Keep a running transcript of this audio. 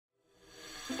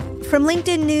From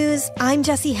LinkedIn News, I'm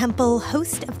Jessie Hempel,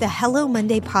 host of the Hello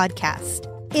Monday podcast.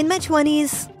 In my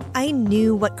 20s, I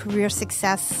knew what career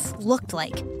success looked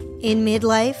like. In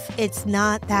midlife, it's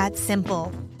not that simple.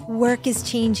 Work is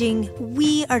changing,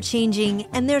 we are changing,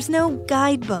 and there's no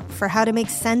guidebook for how to make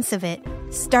sense of it.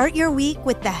 Start your week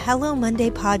with the Hello Monday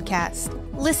podcast.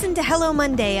 Listen to Hello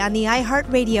Monday on the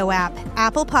iHeartRadio app,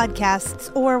 Apple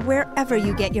Podcasts, or wherever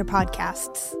you get your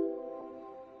podcasts.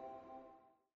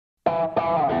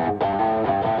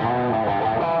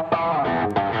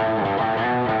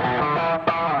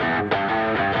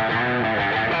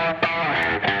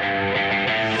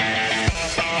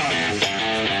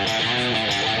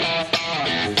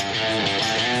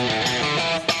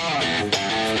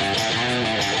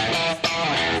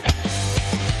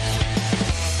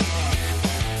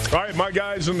 My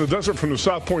guys in the desert from the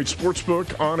South Point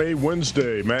Sportsbook on a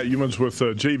Wednesday. Matt Youmans with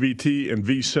JVT and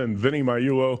VSiN, Vinny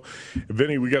Magliulo.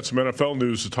 Vinny, we got some NFL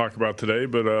news to talk about today,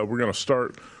 but we're going to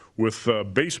start with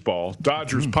baseball.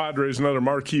 Dodgers-Padres, another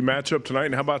marquee matchup tonight.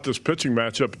 And how about this pitching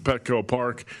matchup at Petco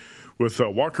Park with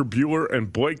Walker Buehler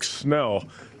and Blake Snell?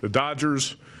 The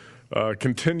Dodgers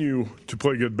continue to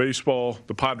play good baseball.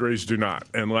 The Padres do not.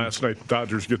 And last night, the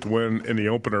Dodgers get the win in the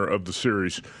opener of the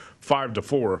series,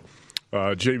 5-4.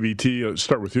 JVT,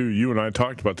 start with you. You and I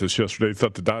talked about this yesterday.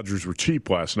 Thought the Dodgers were cheap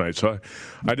last night, so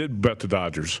I did bet the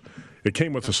Dodgers. It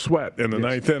came with a sweat in the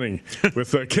ninth inning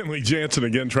with Kenley Jansen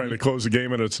again trying to close the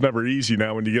game, and it's never easy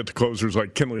now when you get to closers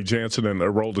like Kenley Jansen and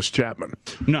Aroldis Chapman.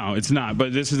 No, it's not.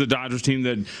 But this is a Dodgers team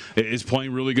that is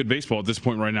playing really good baseball at this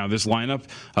point right now. This lineup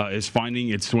is finding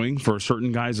its swing for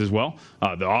certain guys as well.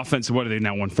 The offense, what are they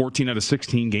now? Won 14 out of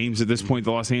 16 games at this point,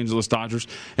 the Los Angeles Dodgers.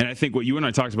 And I think what you and I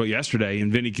talked about yesterday,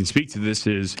 and Vinny can speak to this,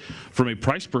 is from a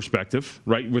price perspective,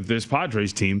 right, with this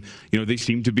Padres team, they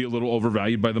seem to be a little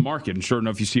overvalued by the market. And sure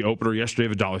enough, you see opener yesterday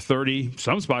of $1.30.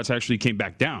 Some spots actually came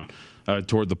back down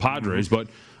toward the Padres, but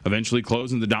eventually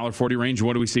closed in the $1.40 range.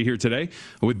 What do we see here today?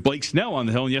 With Blake Snell on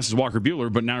the hill, and yes, it's Walker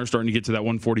Buehler, but now we're starting to get to that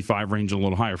 $1.45 range, a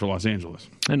little higher for Los Angeles.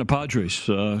 And the Padres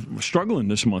struggling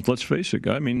this month, let's face it.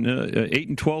 I mean,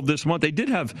 8-12 this month. They did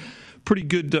have pretty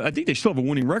good, I think they still have a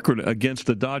winning record against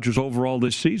the Dodgers overall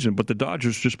this season, but the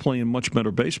Dodgers just playing much better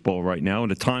baseball right now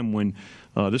at a time when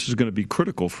this is going to be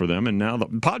critical for them. And now the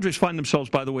Padres find themselves,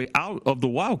 by the way, out of the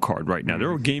wild card right now.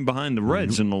 They're a game behind the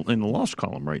Reds in the loss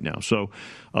column right now. So,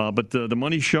 but the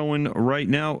money's showing right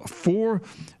now for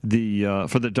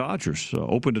the Dodgers.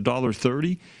 Opened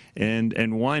 $1.30.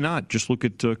 And why not? Just look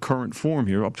at current form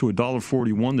here, up to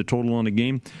 $1.41. The total on the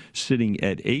game sitting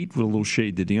at 8 with a little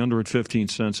shade to the under at 15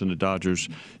 cents. And the Dodgers,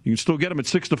 you can still get them at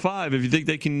 6-5 if you think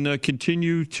they can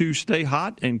continue to stay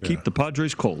hot and keep the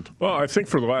Padres cold. Well, I think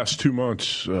for the last 2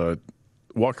 months,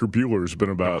 Walker Buehler has been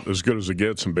about as good as it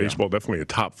gets in baseball. Definitely a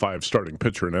top 5 starting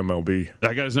pitcher in MLB.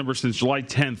 I got his number since July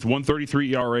 10th.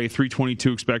 1.33 ERA,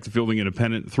 3.22 expected fielding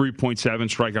independent, 3.7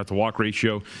 strikeout to walk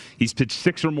ratio. He's pitched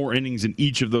 6 or more innings in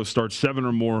each of those starts, 7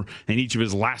 or more in each of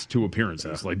his last 2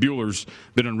 appearances. Like Buehler's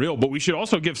been unreal, but we should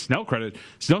also give Snell credit.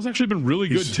 Snell's actually been really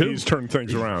good too. He's turned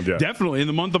things around. Yeah, definitely in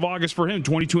the month of August for him.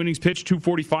 22 innings pitched,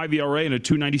 2.45 ERA, and a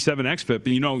 2.97 xFIP.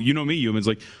 And you know me, humans,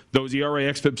 like those ERA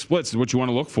xFIP splits is what you want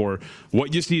to look for.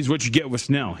 What you see is what you get with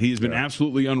Snell. He has been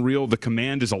absolutely unreal. The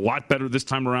command is a lot better this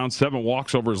time around. 7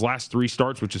 walks over his last 3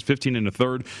 starts, which is 15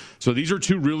 1/3. So these are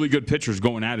 2 really good pitchers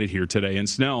going at it here today. And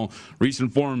Snell,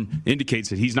 recent form indicates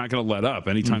that he's not going to let up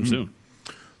anytime soon.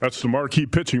 That's the marquee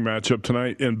pitching matchup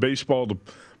tonight in baseball. The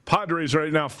Padres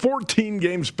right now 14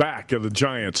 games back of the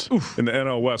Giants in the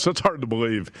NL West. That's hard to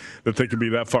believe that they can be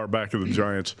that far back of the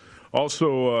Giants.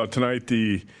 Also tonight,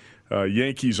 the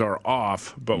Yankees are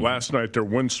off, but last night their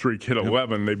win streak hit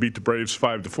 11. They beat the Braves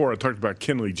 5-4. I talked about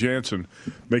Kenley Jansen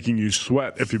making you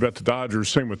sweat if you bet the Dodgers.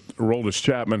 Same with Aroldis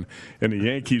Chapman and the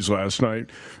Yankees last night.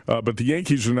 But the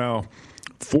Yankees are now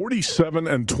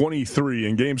 47-23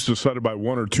 in games decided by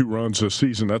 1 or 2 runs this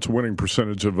season. That's a winning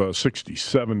percentage of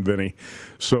 67, Vinny.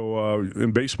 So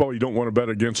in baseball, you don't want to bet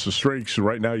against the streaks.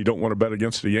 Right now, you don't want to bet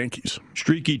against the Yankees.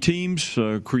 Streaky teams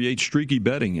create streaky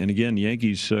betting. And again, the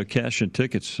Yankees cash in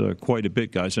tickets quite a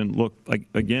bit, guys. And look,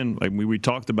 we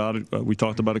talked about it. We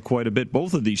talked about it quite a bit.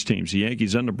 Both of these teams, the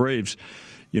Yankees and the Braves,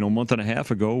 a month and a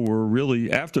half ago, were really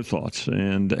afterthoughts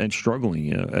and struggling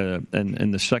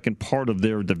in the second part of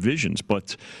their divisions,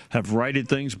 but have righted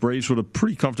things. Braves with a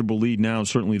pretty comfortable lead now,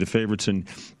 certainly the favorites in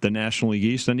the National League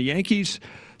East. And the Yankees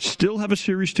still have a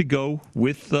series to go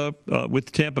with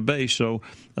Tampa Bay. So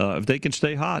if they can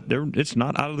stay hot, it's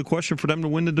not out of the question for them to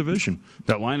win the division.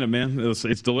 That lineup, man,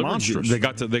 it's delivered. Monstrous. They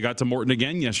got to Morton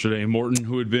again yesterday. Morton,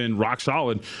 who had been rock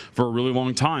solid for a really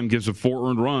long time, gives up 4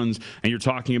 earned runs. And you're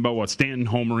talking about Stanton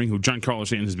homering, who Giancarlo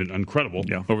Stanton has been incredible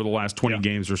over the last 20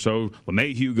 games or so.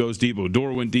 LeMahieu goes deep.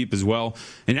 Odor went deep as well.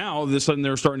 And now all of a sudden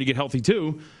they're starting to get healthy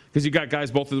too, because you got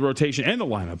guys both in the rotation and the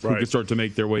lineup who can start to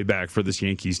make their way back for this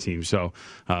Yankees team. So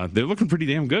they're looking pretty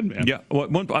damn good, man. Yeah,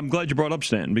 I'm glad you brought up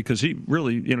Stanton, because he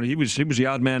really, he was the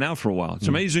odd man out for a while. It's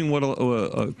amazing what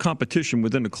a competition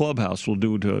within the clubhouse will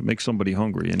do to make somebody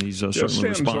hungry, and he's certainly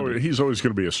responded. He's always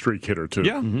going to be a streak hitter too.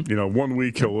 Yeah. Mm-hmm. 1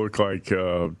 week he'll look like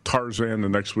Tarzan, the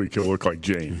next week he'll look like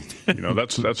Jane.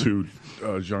 That's who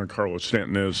Giancarlo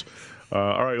Stanton is.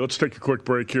 All right, let's take a quick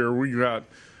break here. We got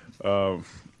a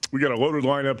loaded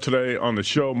lineup today on the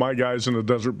show. My Guys in the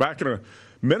Desert. Back in a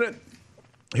minute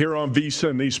here on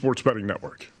VSiN, the Sports Betting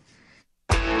Network.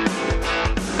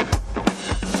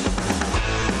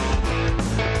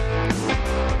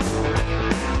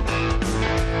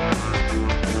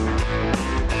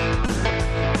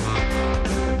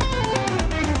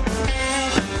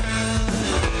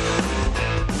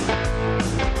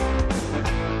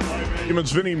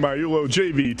 It's Vinny Magliulo,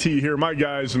 JVT here. My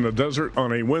Guys in the Desert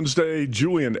on a Wednesday.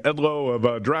 Julian Edlow of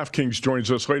DraftKings joins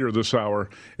us later this hour,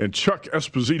 and Chuck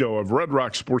Esposito of Red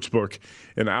Rock Sportsbook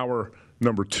in hour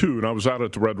number 2. And I was out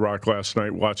at the Red Rock last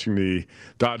night watching the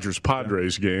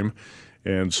Dodgers-Padres game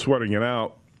and sweating it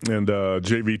out. And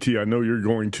JVT, I know you're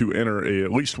going to enter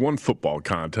at least one football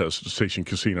contest at Station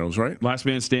Casinos, right? Last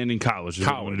man standing college. You're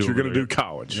going to do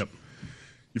college. Yep.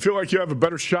 You feel like you have a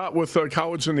better shot with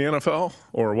college than the NFL,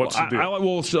 or what's the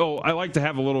deal? I like to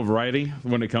have a little variety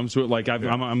when it comes to it. Like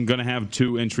I'm going to have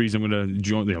 2 entries. I'm going to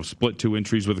join, split 2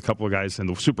 entries with a couple of guys in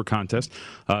the Super Contest,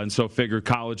 and so figure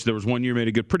college. There was one year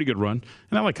made a pretty good run,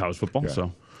 and I like college football,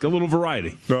 so a little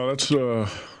variety. No,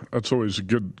 that's always a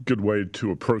good way to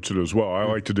approach it as well. I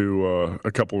like to do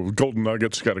a couple of Golden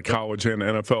Nuggets, got a college and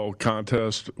NFL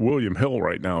contest. William Hill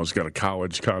right now has got a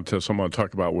college contest I'm going to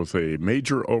talk about with a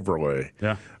major overlay.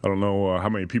 Yeah. I don't know how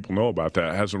many people know about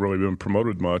that. It hasn't really been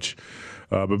promoted much.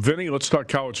 But Vinny, let's talk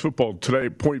college football. Today,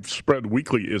 Point Spread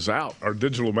Weekly is out, our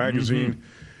digital magazine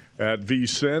at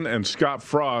VSiN, and Scott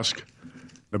Frost,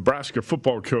 Nebraska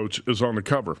football coach, is on the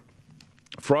cover.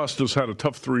 Frost has had a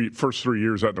tough first 3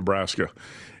 years at Nebraska,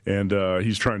 and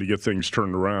he's trying to get things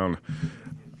turned around.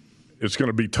 It's going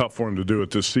to be tough for him to do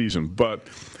it this season, but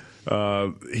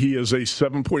he is a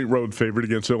 7-point road favorite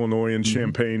against Illinois in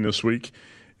Champaign this week.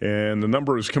 And the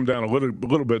number has come down a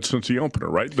little bit since the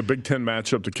opener, right? The Big Ten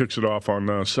matchup that kicks it off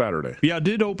on Saturday. Yeah, it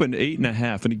did open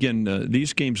 8.5. And again,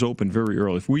 these games open very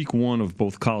early. Week 1 of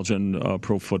both college and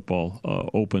pro football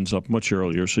opens up much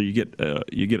earlier, so you get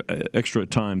extra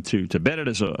time to bet it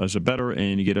as a bettor,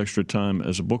 and you get extra time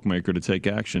as a bookmaker to take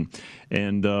action.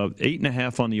 And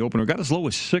 8.5 on the opener got as low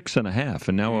as 6.5,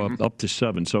 and now up to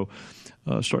 7. So.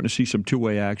 Starting to see some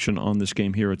two-way action on this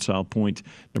game here at South Point.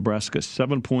 Nebraska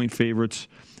 7-point favorites.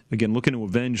 Again, looking to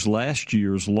avenge last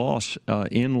year's loss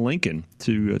in Lincoln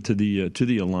to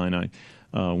the Illini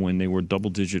when they were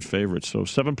double-digit favorites. So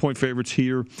 7-point favorites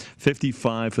here,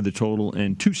 55 for the total,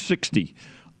 and 260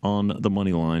 on the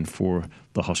money line for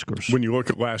the Huskers. When you look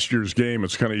at last year's game,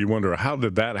 it's kind of, you wonder, how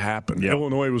did that happen? Yep.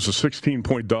 Illinois was a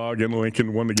 16-point dog in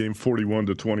Lincoln, won the game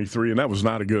 41-23, and that was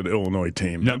not a good Illinois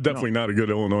team. Definitely not a good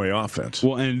Illinois offense.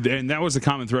 Well, and that was the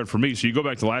common thread for me. So you go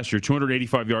back to last year,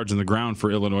 285 yards on the ground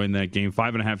for Illinois in that game,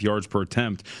 5.5 yards per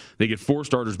attempt. They get 4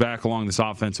 starters back along this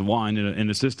offensive line in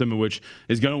a system in which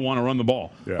is going to want to run the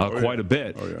ball quite a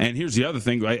bit. Oh, yeah. And here's the other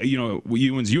thing.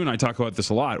 You and I talk about this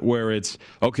a lot, where it's,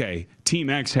 okay, Team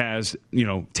X has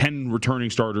 10 returning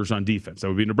starters on defense. That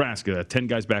would be Nebraska, 10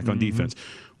 guys back on defense.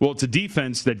 Well, it's a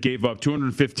defense that gave up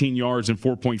 215 yards and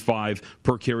 4.5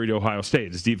 per carry to Ohio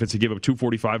State. This defense that gave up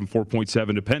 245 and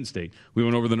 4.7 to Penn State. We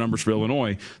went over the numbers for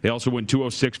Illinois. They also went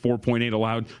 206, 4.8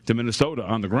 allowed to Minnesota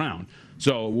on the ground.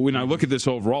 So when I look at this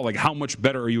overall, like, how much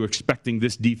better are you expecting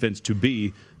this defense to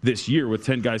be this year with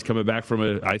 10 guys coming back from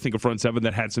a front seven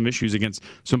that had some issues against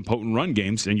some potent run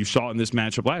games, and you saw it in this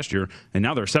matchup last year, and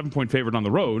now they're a 7-point favorite on the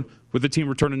road with the team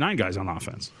returning 9 guys on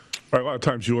offense. Right, a lot of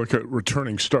times you look at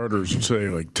returning starters and say,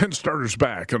 like, 10 starters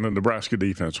back on the Nebraska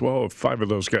defense. Well, if 5 of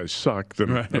those guys suck,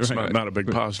 then that's not a big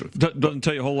positive. Doesn't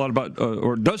tell you a whole lot about,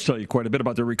 or does tell you quite a bit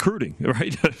about their recruiting,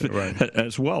 right?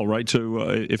 As well, right? So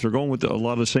if they're going with a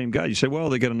lot of the same guys, you say, well,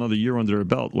 they got another year under their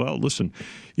belt. Well, listen,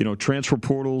 transfer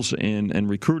portals and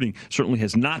recruiting certainly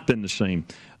has not been the same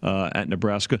at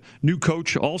Nebraska. New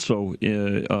coach also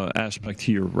aspect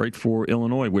here, right, for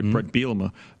Illinois with Brett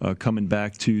Bielema coming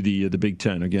back to the Big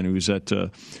Ten. Again, he was at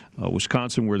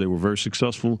Wisconsin where they were very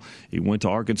successful. He went to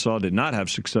Arkansas, did not have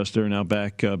success there. Now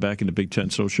back in the Big Ten,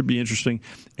 so it should be interesting.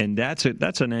 And that's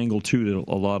an angle too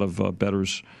that a lot of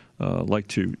bettors like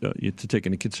to take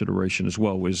into consideration as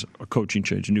well, is a coaching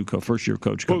change, a new first-year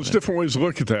coach. Well, there's different ways to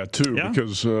look at that too,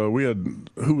 because we had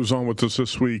who was on with us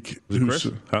this week? Was it Chris?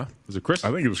 Was it Chris?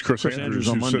 I think it was Chris Andrews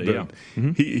on who Monday, said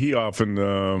that he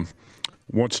often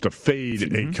wants to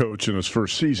fade a coach in his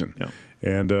first season,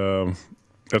 and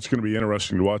that's going to be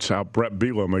interesting to watch how Brett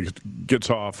Bielema gets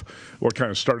off, what kind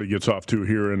of start he gets off to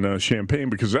here in Champaign,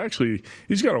 because actually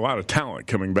he's got a lot of talent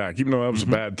coming back, even though that was a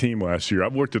bad team last year.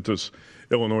 I've looked at this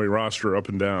Illinois roster up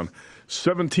and down.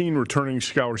 17 returning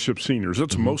scholarship seniors.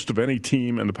 That's most of any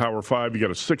team in the Power Five. You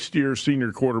got a sixth-year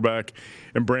senior quarterback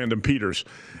in Brandon Peters.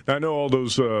 Now, I know all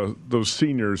those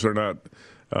seniors are not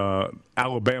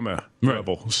Alabama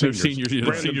level seniors.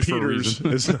 Brandon Peters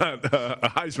is not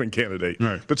a Heisman candidate,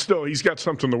 but still, he's got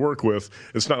something to work with.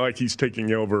 It's not like he's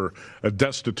taking over a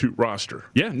destitute roster.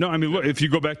 Yeah, no, I mean, look, if you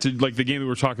go back to like the game we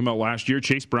were talking about last year,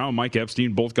 Chase Brown, Mike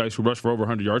Epstein, both guys who rushed for over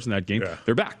 100 yards in that game,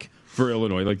 they're back for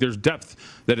Illinois. Like, there's depth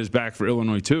that is back for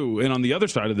Illinois too. And on the other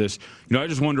side of this, I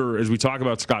just wonder, as we talk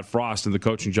about Scott Frost and the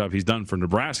coaching job he's done for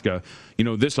Nebraska,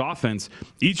 this offense,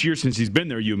 each year since he's been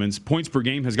there, points per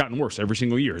game has gotten worse every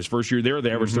single year. His first year there,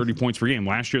 they averaged 30 points per game.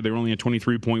 Last year, they were only at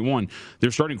 23.1.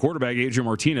 Their starting quarterback, Adrian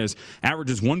Martinez,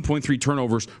 averages 1.3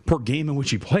 turnovers per game in which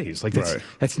he plays. Like,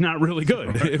 that's not really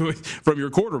good from your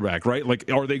quarterback, right?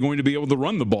 Like, are they going to be able to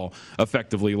run the ball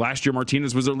effectively? Last year,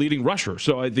 Martinez was their leading rusher.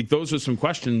 So I think those are some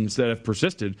questions that have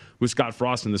persisted with Scott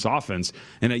Frost in this offense.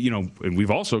 And, and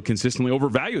we've also consistently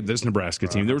overvalued this Nebraska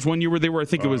team. There was one year where they were, I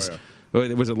think it was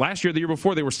it last year, the year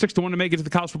before, they were 6-1 to make it to the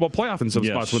college football playoff in some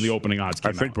spots when the opening odds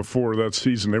came out. I think before that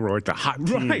season, they were like the hot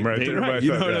team there.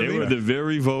 They were the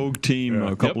very vogue team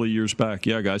a couple of years back.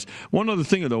 Yeah, guys. One other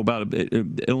thing, though, about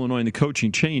Illinois and the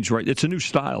coaching change, right? It's a new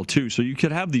style, too. So you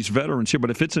could have these veterans here, but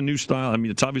if it's a new style, I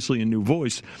mean, it's obviously a new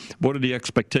voice. What are the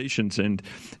expectations? And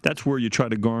that's where you try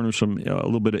to garner some a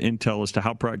little bit of intel as to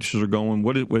how practices are going.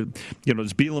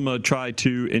 Does Bielema try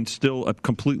to instill a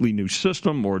completely new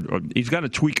system, or he's got to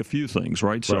tweak a few things?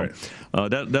 Right, so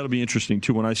that'll be interesting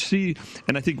too. When I see,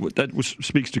 and I think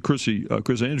speaks to Chris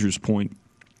Andrews' point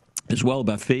as well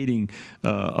about fading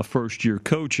a first-year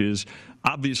coach is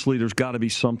obviously there's got to be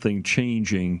something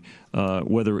changing.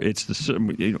 Whether it's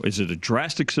is it a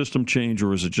drastic system change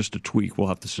or is it just a tweak? We'll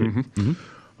have to see.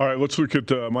 All right, let's look at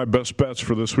my best bets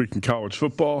for this week in college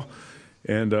football.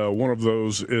 And one of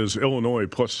those is Illinois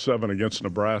 +7 against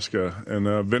Nebraska.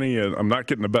 And, Vinny, I'm not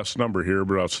getting the best number here,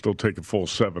 but I'll still take a full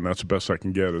 7. That's the best I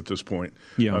can get at this point.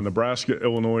 Yeah. Nebraska,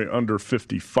 Illinois under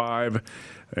 55.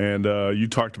 And you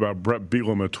talked about Brett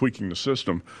Bielema tweaking the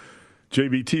system.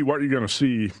 JVT, what are you going to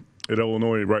see at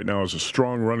Illinois right now is a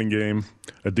strong running game,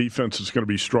 a defense that's going to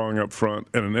be strong up front,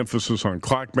 and an emphasis on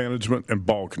clock management and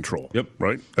ball control. Yep.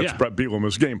 Right? That's Brett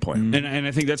Bielema's game plan. And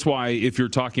I think that's why, if you're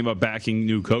talking about backing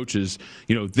new coaches,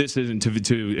 this isn't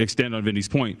to extend on Vinny's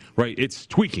point, right? It's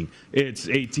tweaking. It's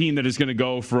a team that is going to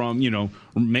go from,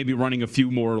 maybe running a few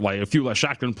less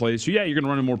shotgun plays. So, you're going to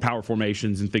run in more power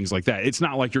formations and things like that. It's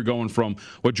not like you're going from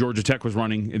what Georgia Tech was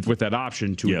running with that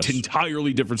option to an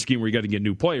entirely different scheme where you got to get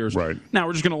new players. Right. Now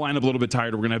we're just going to line up a little bit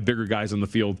tighter. We're going to have bigger guys on the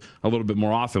field a little bit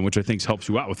more often, which I think helps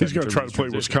you out with that. He's going to try to play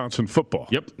Wisconsin football.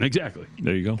 Yep, exactly.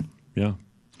 There you go. Yeah.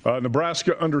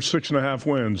 Nebraska under 6.5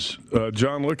 wins.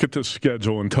 John, look at this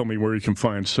schedule and tell me where you can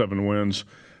find 7 wins.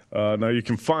 Now you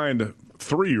can find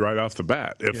 3 right off the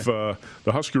bat. If the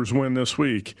Huskers win this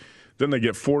week, then they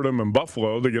get Fordham and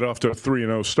Buffalo. They get off to a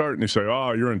 3-0 start, and they say,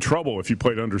 you're in trouble if you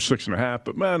played under 6.5.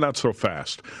 But, man, not so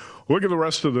fast. Look at the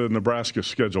rest of the Nebraska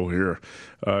schedule here.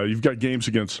 You've got games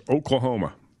against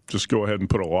Oklahoma. Just go ahead and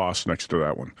put a loss next to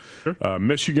that one. Sure.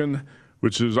 Michigan,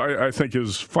 which is I think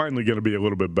is finally going to be a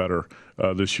little bit better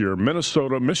this year.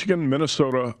 Michigan,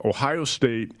 Minnesota, Ohio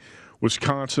State,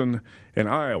 Wisconsin, and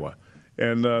Iowa.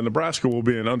 And Nebraska will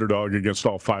be an underdog against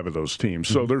all 5 of those teams.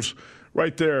 So there's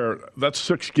right there, that's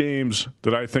 6 games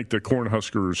that I think the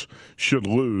Cornhuskers should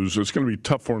lose. It's going to be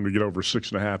tough for them to get over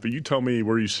 6.5. But you tell me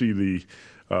where you see the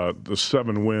the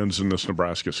 7 wins in this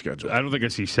Nebraska schedule. I don't think I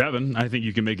see 7. I think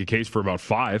you can make a case for about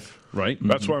 5, right?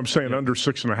 That's why I'm saying under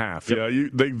 6.5. Yep. Yeah,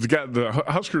 they've got the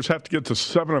Huskers have to get to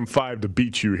 7-5 to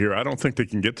beat you here. I don't think they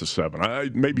can get to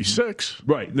 7. Maybe 6.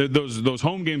 Right. Those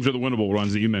home games are the winnable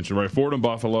ones that you mentioned, right? Ford and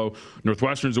Buffalo,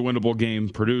 Northwestern's a winnable game,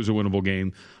 Purdue's a winnable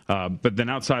game. But then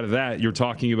outside of that, you're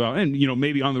talking about, and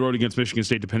maybe on the road against Michigan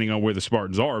State, depending on where the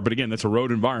Spartans are. But again, that's a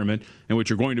road environment in which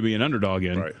you're going to be an underdog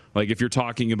in. Right. Like if you're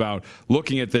talking about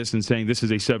looking at this and saying this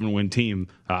is a 7-win team,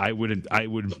 I would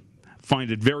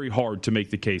find it very hard to make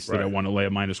the case that I want to lay a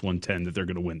 -110 that they're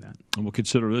going to win that. And we'll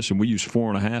consider this, and we use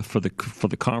 4.5 for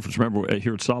the conference. Remember,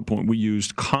 here at South Point, we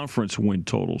used conference win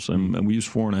totals, and we used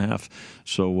 4.5.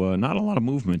 So not a lot of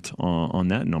movement on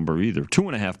that number either.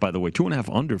 2.5, by the way, 2.5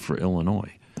 under for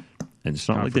Illinois, and it's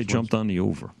not like they jumped on the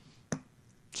over.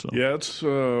 So. Yeah, it's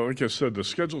like I said, the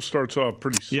schedule starts off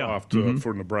pretty soft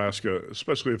for Nebraska,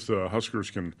 especially if the Huskers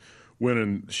can win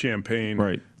in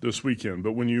Champaign this weekend.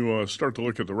 But when you start to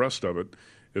look at the rest of it,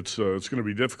 it's going to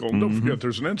be difficult. And don't forget,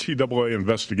 there's an NCAA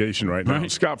investigation right now.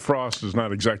 Scott Frost is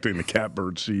not exactly in the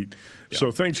catbird seat, so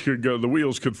things could go. The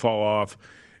wheels could fall off,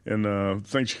 and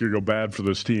things could go bad for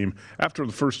this team. After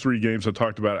the first 3 games I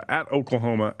talked about, at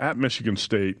Oklahoma, at Michigan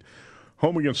State,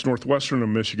 home against Northwestern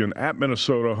and Michigan, at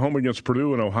Minnesota, home against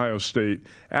Purdue and Ohio State,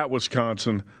 at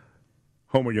Wisconsin,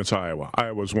 home against Iowa.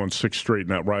 Iowa's won 6 straight in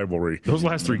that rivalry. Those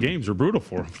last 3 games are brutal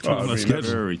for them.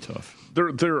 Very tough.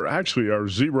 There actually are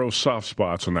 0 soft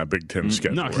spots on that Big Ten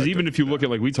schedule. No, because even if you look at,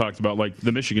 like we talked about, like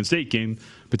the Michigan State game,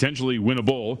 potentially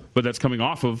winnable, but that's coming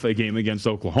off of a game against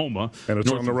Oklahoma. And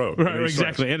it's on the road. Right,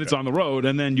 exactly, and it's on the road,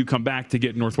 and then you come back to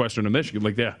get Northwestern and Michigan.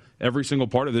 Like, every single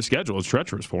part of this schedule is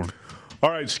treacherous for them. All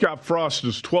right, Scott Frost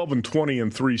is 12-20 in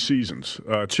 3 seasons.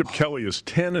 Chip Kelly is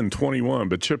 10-21,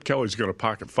 but Chip Kelly's going to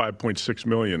pocket $5.6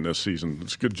 million this season.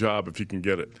 It's a good job if you can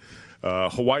get it.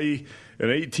 Hawaii, an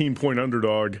 18-point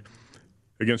underdog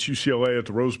against UCLA at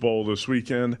the Rose Bowl this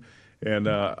weekend, and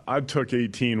I took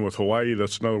 18 with Hawaii.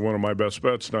 That's another one of my best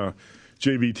bets. Now,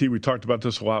 JVT, we talked about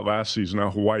this a lot last season. Now,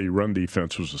 Hawaii run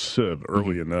defense was a sieve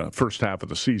early in the first half of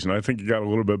the season. I think it got a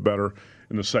little bit better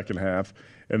in the second half.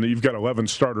 And you've got 11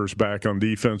 starters back on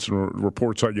defense, and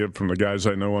reports I get from the guys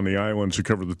I know on the islands who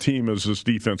cover the team is this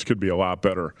defense could be a lot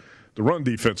better. The run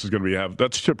defense is going to be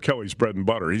that's Chip Kelly's bread and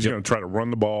butter. He's going to try to run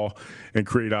the ball and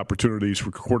create opportunities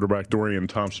for quarterback Dorian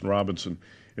Thompson-Robinson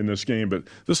in this game. But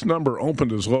this number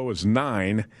opened as low as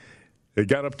 9. It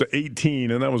got up to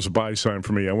 18, and that was a buy sign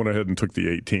for me. I went ahead and took the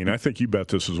 18. I think you bet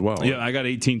this as well. Yeah, I got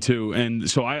 18 too. And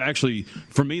so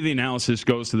for me, the analysis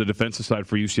goes to the defensive side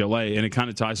for UCLA, and it kind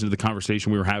of ties into the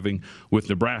conversation we were having with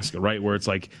Nebraska, right? Where it's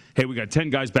like, hey, we got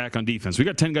 10 guys back on defense. We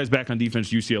got 10 guys back on defense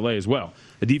at UCLA as well.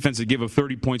 A defense that gave up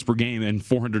 30 points per game and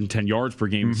 410 yards per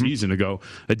game a season ago.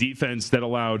 A defense that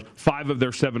allowed 5 of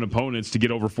their 7 opponents to get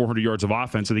over 400 yards of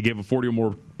offense, so they gave up 40 or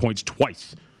more points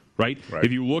twice. Right?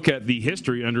 If you look at the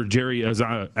history under Jerry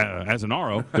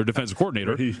Azzinaro, their defensive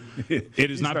coordinator, it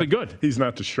has not been good. He's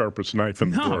not the sharpest knife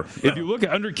in the drawer. If you look at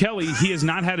under Kelly, he has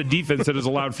not had a defense that has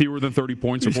allowed fewer than 30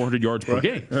 points or 400 yards per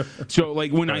game. So,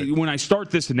 like when I start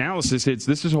this analysis,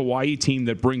 this is a Hawaii team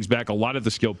that brings back a lot of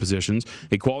the skill positions,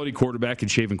 a quality quarterback in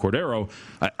Shaven Cordero.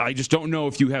 I just don't know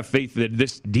if you have faith that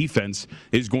this defense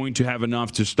is going to have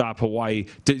enough to stop Hawaii,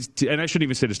 and I shouldn't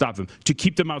even say to stop them, to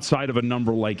keep them outside of a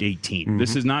number like 18.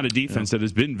 This is not a defense that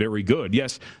has been very good.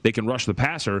 Yes, they can rush the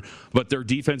passer, but their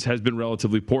defense has been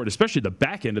relatively poor, especially the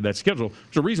back end of that schedule.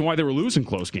 There's a reason why they were losing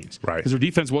close games, because their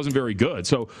defense wasn't very good.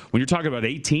 So when you're talking about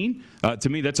 18, to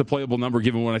me, that's a playable number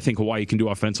given what I think Hawaii can do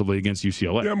offensively against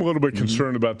UCLA. Yeah, I'm a little bit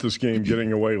concerned about this game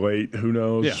getting away late. Who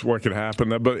knows what could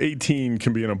happen? But 18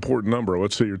 can be an important number.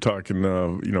 Let's say you're talking,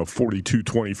 42-24,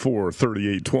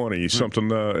 38-20,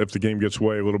 something if the game gets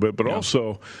away a little bit. But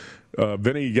also,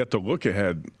 Vinny, you get the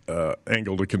look-ahead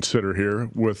angle to consider here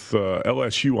with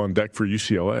LSU on deck for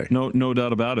UCLA. No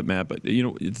doubt about it, Matt. But,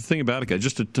 the thing about it,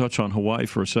 just to touch on Hawaii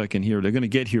for a second here, they're going to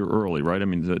get here early, right? I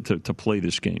mean, to play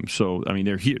this game. So, I mean,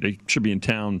 they're here. They should be in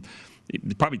town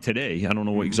probably today. I don't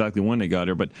know exactly when they got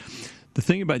here, but the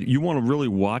thing about it, you want to really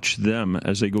watch them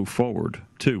as they go forward,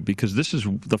 too, because this is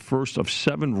the first of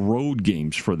 7 road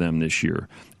games for them this year.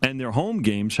 And their home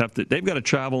games they've got to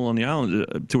travel on the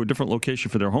island to a different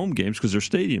location for their home games because their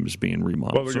stadium is being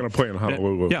remodeled. Well, they're going to play in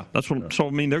Honolulu. Yeah, that's what. So I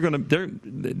mean, they're going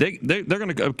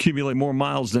to accumulate more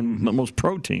miles than most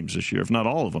pro teams this year, if not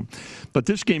all of them. But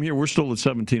this game here, we're still at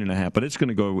 17.5, but it's going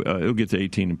to go. It'll get to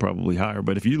 18 and probably higher.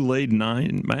 But if you laid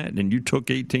 9, Matt, and you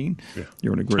took 18,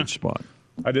 you're in a great spot.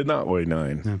 I did not weigh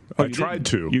 9. Yeah. I tried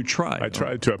to. You tried? I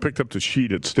tried to. I picked up the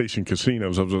sheet at Station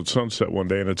Casinos. I was at Sunset one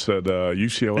day, and it said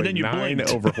UCLA 9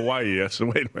 blinked. Over Hawaii. I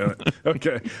said, wait a minute.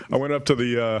 Okay. I went up to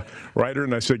the writer,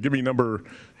 and I said, give me number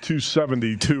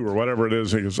 272 or whatever it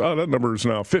is. And he goes, oh, that number is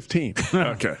now 15.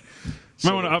 Okay.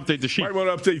 Might want to update the sheet. Might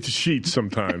want to update the sheet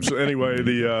sometimes. Anyway,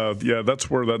 that's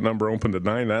where that number opened at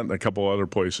 9, that and a couple other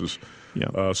places.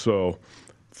 Yeah. So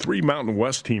 3 Mountain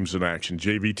West teams in action,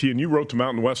 JVT. And you wrote the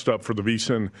Mountain West up for the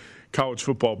VSiN College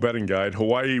Football Betting Guide.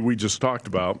 Hawaii, we just talked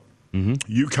about.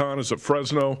 UConn is at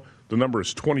Fresno. The number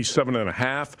is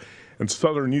 27.5. And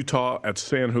Southern Utah at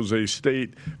San Jose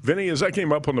State. Vinny, has that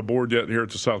came up on the board yet here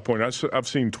at the South Point? I've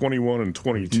seen 21 and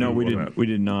 22. No, we didn't. We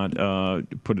did not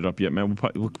put it up yet, man.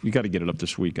 We got to get it up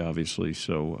this week, obviously.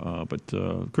 So,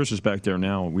 but Chris is back there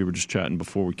now. We were just chatting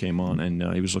before we came on, and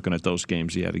he was looking at those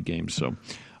games. He had a game, so.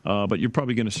 But you're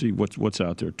probably going to see what's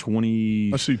out there.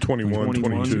 20. I see 21,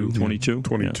 22. 22.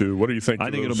 22. Yeah. What do you think? I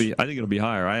think it'll be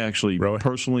higher. I actually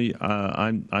personally,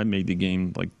 I made the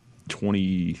game like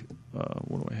 20.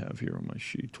 What do I have here on my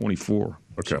sheet? 24.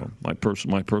 Okay. So my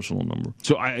personal number.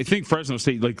 So I think Fresno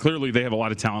State, clearly they have a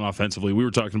lot of talent offensively. We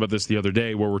were talking about this the other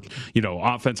day where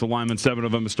offensive linemen, 7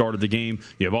 of them have started the game.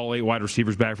 You have all 8 wide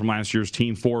receivers back from last year's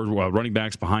team, 4 running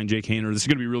backs behind Jake Haener. This is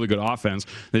going to be really good offense.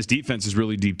 This defense is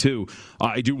really deep too.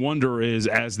 I do wonder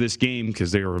as this game,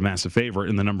 because they are a massive favorite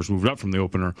and the numbers moved up from the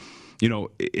opener,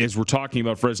 as we're talking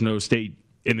about Fresno State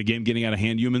in the game getting out of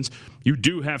hand, humans, you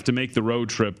do have to make the road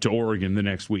trip to Oregon the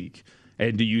next week.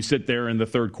 And do you sit there in the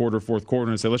third quarter, fourth quarter,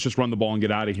 and say, let's just run the ball and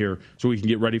get out of here so we can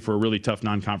get ready for a really tough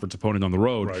non-conference opponent on the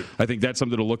road? Right. I think that's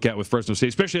something to look at with Fresno State,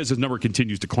 especially as this number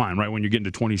continues to climb, right, when you're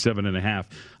getting to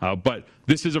 27.5. But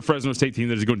this is a Fresno State team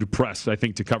that is going to press, I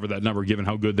think, to cover that number, given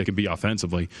how good they can be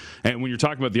offensively. And when you're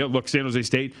talking about San Jose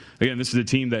State, again, this is a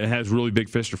team that has really big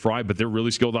fish to fry, but they're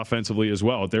really skilled offensively as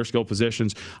well. At their skill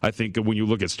positions, I think when you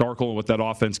look at Starkel and what that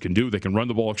offense can do, they can run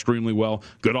the ball extremely well,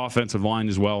 good offensive line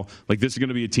as well. This is going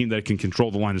to be a team that can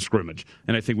control the line of scrimmage.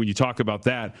 And I think when you talk about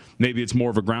that, maybe it's more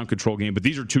of a ground control game. But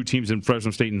these are 2 teams in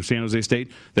Fresno State and San Jose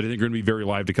State that I think are going to be very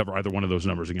live to cover either one of those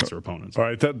numbers against their opponents. All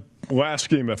right, that last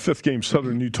game, that 5th game,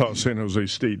 Southern Utah, San Jose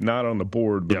State, not on the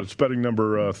board, but it's betting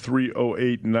number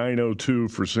 308902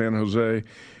 for San Jose.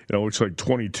 It looks like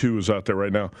 22 is out there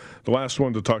right now. The last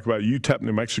one to talk about, UTEP,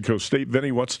 New Mexico State.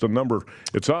 Vinny, what's the number?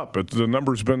 It's up. The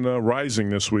number's been rising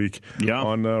this week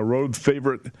on road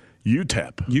favorite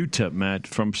UTEP. UTEP, Matt,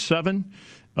 from 7.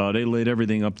 They laid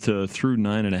everything up through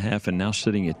 9.5 and now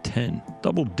sitting at 10.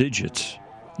 Double digits.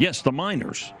 Yes, the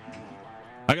Miners.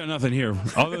 I got nothing here.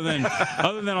 Other than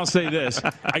I'll say this.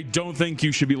 I don't think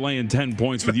you should be laying 10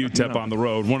 points with UTEP on the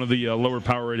road, one of the lower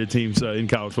power-rated teams in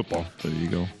college football. There you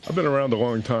go. I've been around a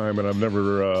long time, and I've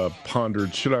never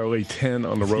pondered, should I lay 10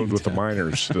 on the road with the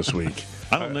Miners this week?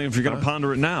 I don't know if you're going to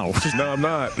ponder it now. No, I'm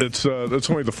not. It's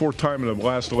only the 4th time in the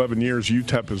last 11 years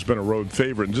UTEP has been a road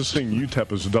favorite. And just seeing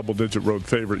UTEP as a double-digit road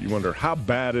favorite, you wonder, how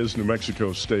bad is New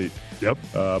Mexico State? Yep.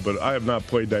 But I have not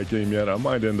played that game yet. I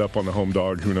might end up on the home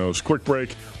dog. Who knows? Quick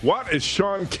break. What is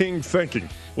Sean King thinking?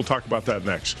 We'll talk about that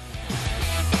next.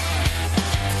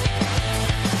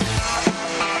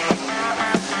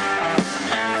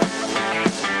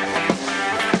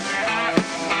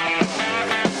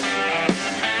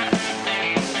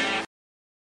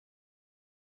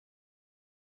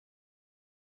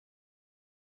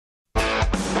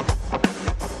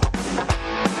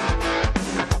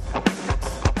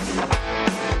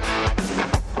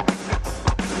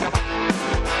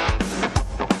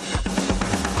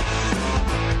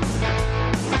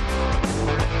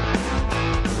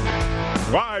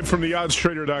 From the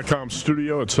oddstrader.com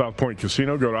studio at South Point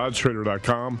Casino, go to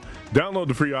oddstrader.com, download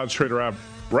the free OddsTrader app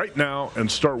right now, and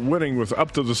start winning with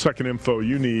up to the second info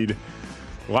you need.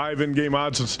 Live in-game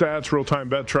odds and stats, real-time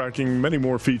bet tracking, many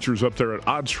more features up there at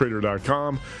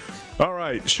oddstrader.com. All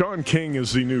right, Sean King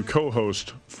is the new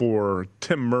co-host for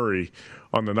Tim Murray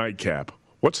on the Nightcap.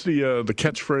 What's the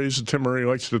catchphrase that Tim Murray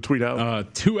likes to tweet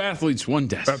out? 2 athletes, 1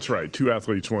 desk. That's right, 2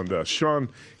 athletes, 1 desk. Sean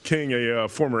King, a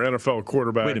former NFL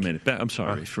quarterback. Wait a minute. I'm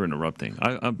sorry for interrupting.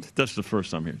 That's the first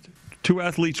time here. 2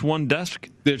 athletes, 1 desk?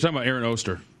 They're talking about Aaron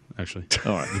Oster, actually.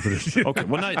 All right. Okay.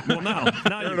 Well, now you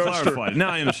clarified.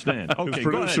 Now I understand. Okay,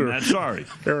 go ahead, Matt. Sorry.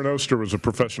 Aaron Oster was a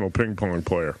professional ping pong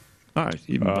player. All right.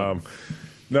 Even better.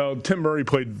 No, Tim Murray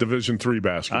played Division III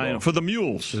basketball. For the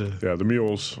Mules. Yeah, the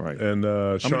Mules. Right.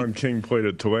 And Sean King played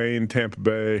at Tulane, Tampa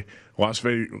Bay, Las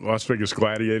Vegas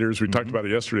Gladiators. We talked about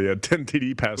it yesterday. He had 10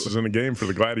 TD passes in a game for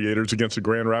the Gladiators against the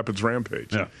Grand Rapids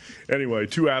Rampage. Yeah. Anyway,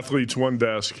 2 athletes, 1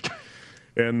 desk.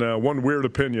 And one weird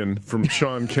opinion from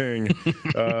Sean King.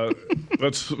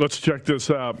 Let's check this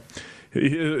out.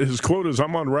 His quote is,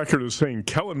 "I'm on record as saying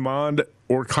Kellen Mond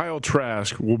or Kyle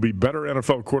Trask will be better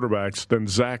NFL quarterbacks than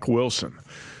Zach Wilson."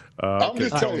 I'm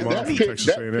just telling you, that pick,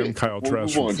 Texas A&M, Kyle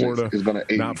Trask from Florida, is going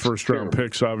to age not first-round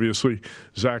picks, obviously.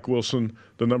 Zach Wilson,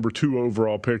 the number 2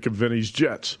 overall pick of Vinny's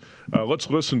Jets.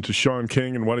 Let's listen to Sean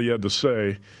King and what he had to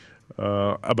say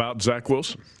about Zach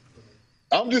Wilson.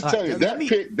 I'm just telling you,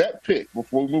 that pick,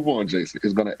 before we move on, Jason,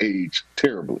 is going to age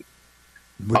terribly.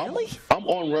 Really? I'm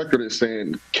on record as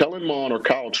saying Kellen Mond or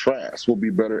Kyle Trask will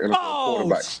be better NFL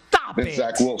quarterbacks than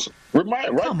Zach Wilson.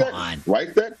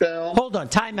 Write that down. Hold on.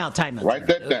 Time out. Write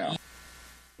that down.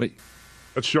 Wait.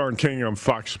 That's Sean King on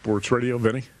Fox Sports Radio.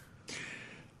 Vinny?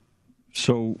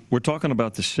 So we're talking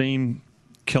about the same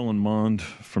Kellen Mond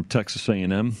from Texas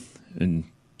A&M?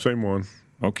 Same one.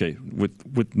 Okay,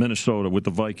 with Minnesota, with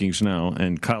the Vikings now,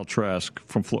 and Kyle Trask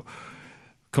from Florida.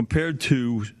 Compared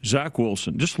to Zach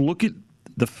Wilson, just look at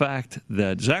the fact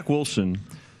that Zach Wilson,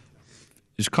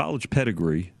 his college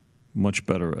pedigree, much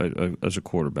better as a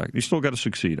quarterback. He's still got to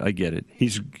succeed. I get it.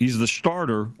 He's the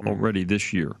starter already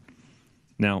this year.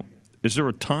 Now, is there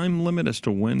a time limit as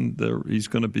to when he's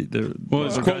going to be there? Well,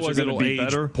 his quote was it'll age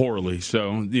better poorly,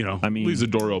 so leaves the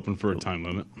door open for a time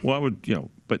limit. Well, I would,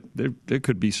 but there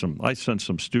could be some. I sense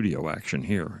some studio action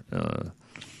here.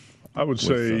 I would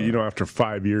say, after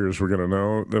 5 years, we're going to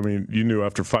know. I mean, you knew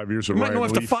after 5 years of Ryan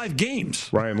Leaf. After 5 games.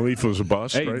 Ryan Leaf was a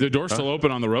bust, Hey, right? the door's still open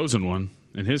on the Rosen one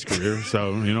in his career,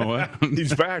 so you know what?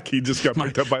 He's back. He just got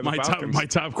picked up by the Falcons. My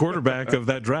top quarterback of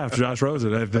that draft, Josh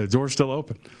Rosen. The door's still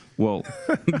open. Well,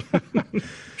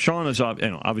 Sean is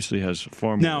obviously has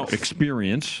far more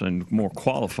experience and more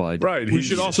qualified. Right. We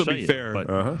should also be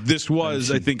fair. This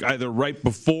was, I think, either right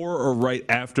before or right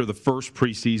after the first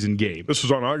preseason game. This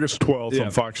was on August 12th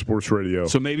on Fox Sports Radio.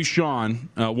 So maybe Sean,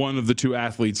 one of the 2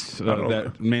 athletes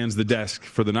that mans the desk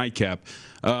for the nightcap,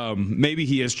 maybe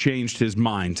he has changed his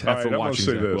mind after watching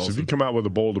Zach Wilson. If you come out with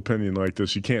a bold opinion like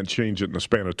this, you can't change it in the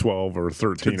span of 12 or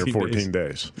 13 or 14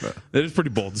 days. No. That is pretty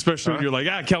bold, especially when you're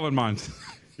like, Kellen Mond.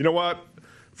 You know what?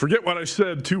 Forget what I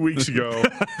said 2 weeks ago.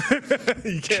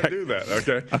 You can't do that,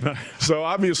 okay? So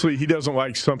obviously he doesn't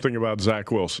like something about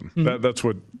Zach Wilson. Mm-hmm. That's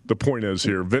what the point is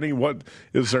here. Vinny, what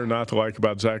is there not to like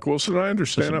about Zach Wilson? I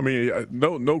understand. I mean,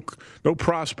 no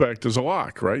prospect is a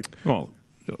lock, right? Well,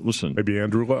 listen. Maybe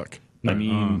Andrew Luck. I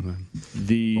mean,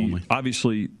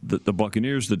 obviously the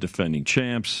Buccaneers, the defending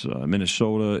champs,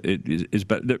 Minnesota is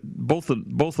better. Both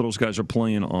of those guys are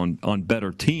playing on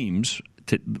better teams,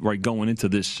 going into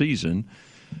this season.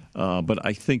 But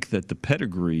I think that the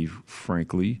pedigree,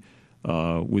 frankly,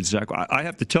 with Zach, I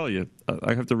have to tell you,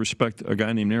 I have to respect a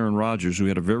guy named Aaron Rodgers who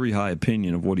had a very high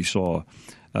opinion of what he saw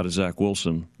out of Zach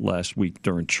Wilson last week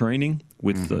during training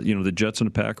with the Jets and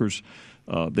the Packers.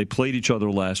 They played each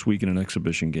other last week in an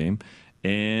exhibition game,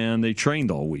 and they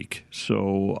trained all week.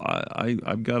 So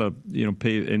I've got to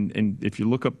pay. And if you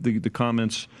look up the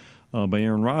comments by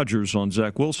Aaron Rodgers on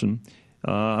Zach Wilson,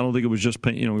 I don't think it was just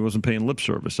he wasn't paying lip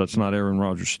service. That's not Aaron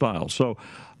Rodgers' style. So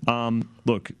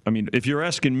look, I mean, if you're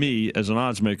asking me as an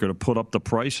odds maker to put up the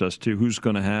price as to who's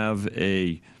going to have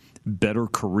a better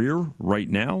career right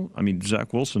now, I mean,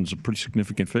 Zach Wilson's a pretty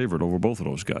significant favorite over both of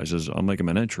those guys. I'll make him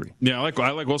an entry. Yeah,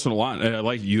 I like Wilson a lot.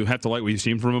 You have to like what you've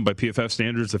seen from him by PFF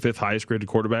standards, the 5th highest graded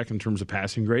quarterback in terms of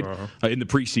passing grade in the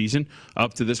preseason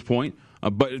up to this point.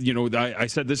 But, I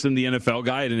said this in the NFL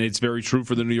guide, and it's very true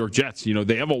for the New York Jets.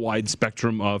 They have a wide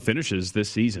spectrum of finishes this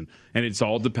season, and it's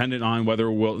all dependent on whether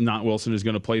or not Wilson is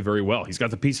going to play very well. He's got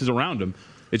the pieces around him.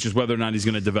 It's just whether or not he's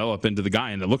going to develop into the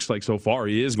guy, and it looks like so far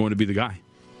he is going to be the guy.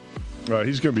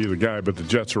 He's going to be the guy, but the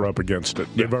Jets are up against it.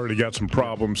 They've already got some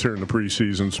problems here in the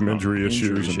preseason, some injury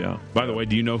issues. By the way,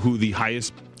 do you know who the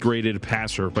highest graded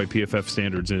passer by PFF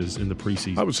standards is in the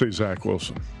preseason? I would say Zach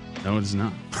Wilson. No, it's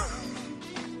not.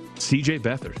 C.J.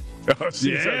 Beathard.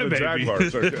 The baby.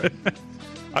 Jaguars. Okay.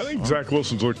 I think Zach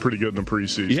Wilson's looked pretty good in the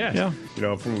preseason. Yeah.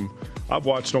 I've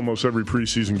watched almost every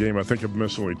preseason game. I think I've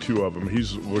missed only 2 of them.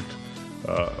 He's looked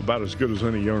about as good as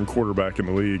any young quarterback in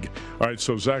the league. All right,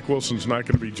 so Zach Wilson's not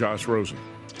going to be Josh Rosen.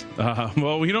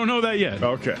 Well, we don't know that yet.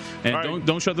 Okay. And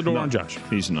don't shut the door on Josh.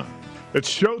 He's not. It's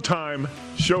showtime.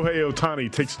 Shohei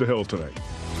Ohtani takes the hill tonight.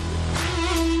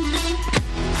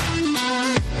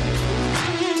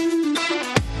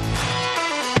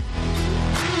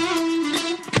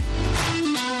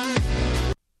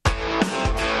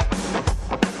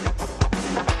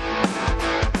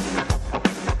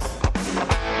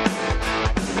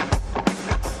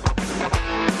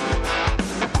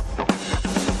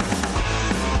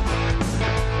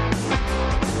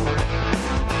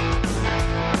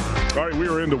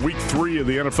 into week 3 of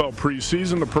the NFL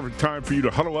preseason. The perfect time for you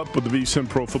to huddle up with the VSiN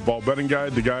Pro Football Betting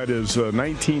Guide. The guide is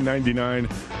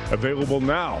 $19.99, available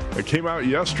now. It came out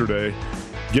yesterday.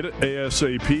 Get it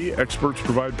ASAP. Experts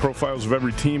provide profiles of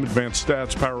every team, advanced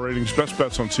stats, power ratings, best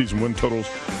bets on season win totals,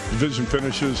 division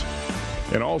finishes,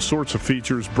 and all sorts of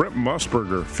features. Brent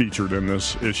Musburger featured in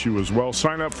this issue as well.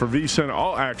 Sign up for VSiN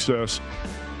All Access.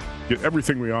 Get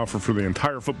everything we offer for the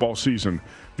entire football season.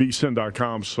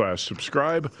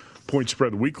 VSiN.com/subscribe. Point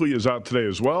Spread Weekly is out today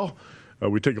as well.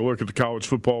 We take a look at the college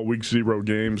football Week 0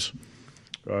 games.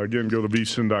 Again, go to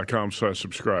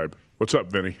VSiN.com/subscribe. What's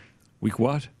up, Vinny? Week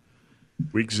what?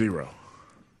 Week 0.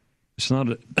 It's not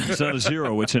a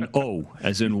 0. It's an O,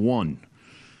 as in 1.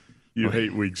 You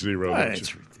hate Week 0.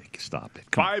 It's ridiculous. Stop it.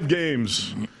 Come 5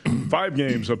 games. 5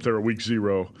 games up there at Week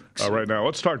 0 right now.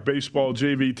 Let's talk baseball.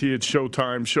 JVT, it's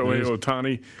showtime. Shohei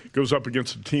Ohtani goes up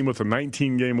against a team with a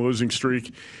 19-game losing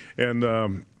streak. And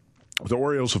the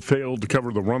Orioles have failed to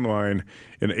cover the run line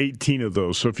in 18 of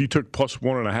those. So if you took plus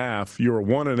 1.5, you were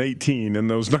 1-18 in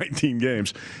those 19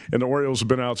 games. And the Orioles have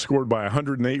been outscored by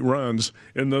 108 runs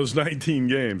in those 19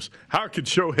 games. How could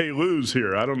Shohei lose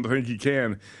here? I don't think he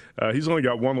can. He's only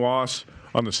got 1 loss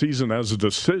on the season as a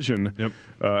decision.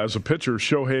 As a pitcher.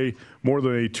 Shohei more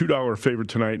than a $2 favorite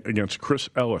tonight against Chris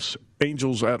Ellis.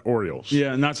 Angels at Orioles.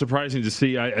 Yeah, not surprising to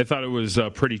see. I thought it was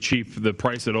pretty cheap, the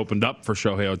price that opened up for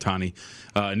Shohei Ohtani.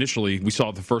 Initially, we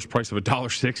saw the first price of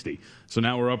 $1.60. So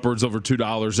now we're upwards over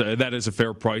 $2. That is a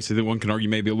fair price. I think one can argue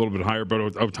maybe a little bit higher,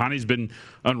 but Ohtani's been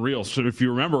unreal. So if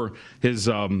you remember his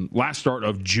last start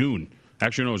of June,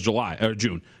 actually, no, it was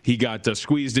June. He got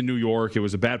squeezed in New York. It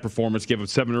was a bad performance. Gave up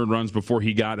 7 earned runs before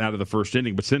he got out of the first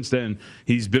inning. But since then,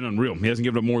 he's been unreal. He hasn't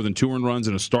given up more than 2 earned runs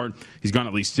in a start. He's gone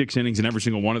at least 6 innings in every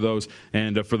single one of those.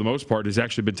 And for the most part, he's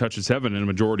actually been touching 7 in a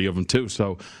majority of them, too.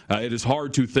 So it is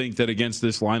hard to think that against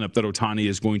this lineup that Ohtani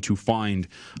is going to find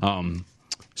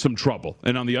some trouble.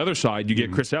 And on the other side, you get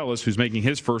Chris Ellis, who's making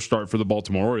his first start for the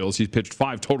Baltimore Orioles. He's pitched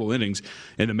 5 total innings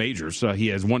in the majors. He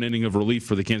has 1 inning of relief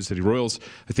for the Kansas City Royals,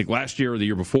 I think last year or the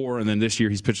year before, and then this year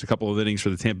he's pitched a couple of innings for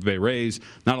the Tampa Bay Rays.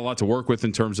 Not a lot to work with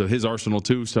in terms of his arsenal,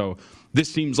 too. So this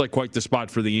seems like quite the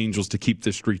spot for the Angels to keep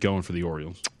this streak going for the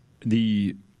Orioles.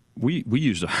 We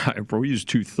used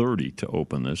 230 to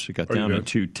open this. It got down to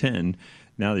 210.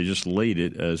 Now they just laid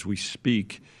it as we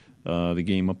speak. The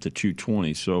game up to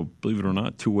 220. So believe it or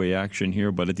not, 2-way action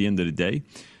here. But at the end of the day,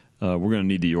 we're going to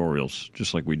need the Orioles,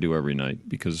 just like we do every night,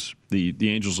 because the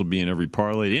Angels will be in every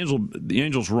parlay. The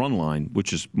Angels run line,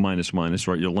 which is minus,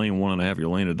 right? You're laying 1.5. You're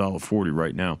laying $1.40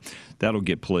 right now. That'll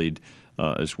get played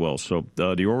as well. So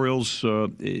the Orioles,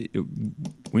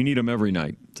 we need them every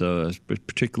night,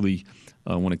 particularly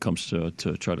when it comes to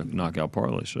try to knock out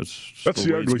parlays. So that's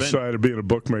the ugly side of being a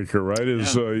bookmaker, right?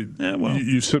 Is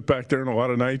you sit back there, and a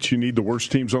lot of nights you need the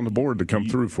worst teams on the board to come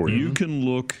through for you. You can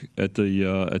look at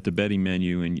the betting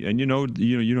menu, and you know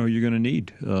you're going to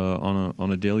need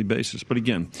on a daily basis. But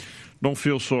again, don't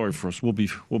feel sorry for us. We'll be.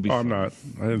 I'm not.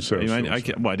 I didn't say.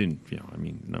 I didn't.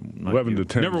 11 to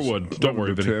 10. Never would. Don't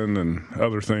worry. 10 and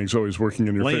other things always working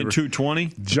in your favor. Laying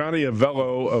 220. Johnny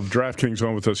Avello of DraftKings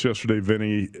on with us yesterday,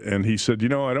 Vinny, and he said,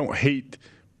 I don't hate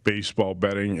baseball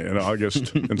betting in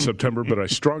August and September, but I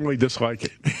strongly dislike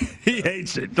it. He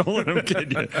hates it. Don't let him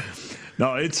kid you.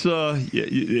 No, it's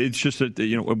just that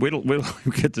wait till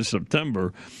we get to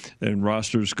September and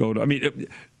rosters go to.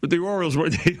 The Orioles,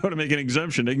 they ought to make an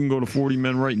exemption. They can go to 40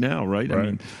 men right now,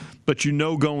 right? But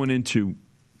going into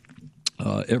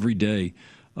every day.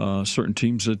 Certain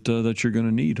teams that you're going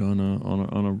to need on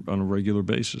a regular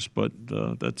basis, but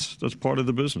that's part of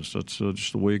the business. That's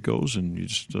just the way it goes, and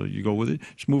you go with it.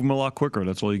 Just move them a lot quicker.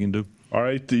 That's all you can do. All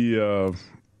right, the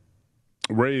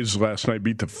Rays last night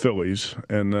beat the Phillies,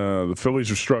 and the Phillies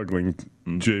are struggling.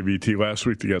 JVT last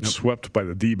week they got swept by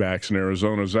the D-backs in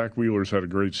Arizona. Zach Wheeler's had a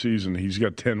great season. He's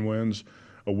got 10 wins,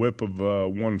 a whip of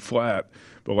 1 flat,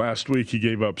 but last week he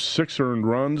gave up 6 earned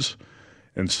runs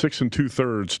and 6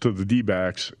 2/3 to the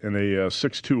D-backs in a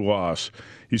 6-2 loss.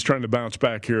 He's trying to bounce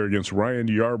back here against Ryan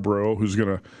Yarbrough, who's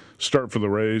going to start for the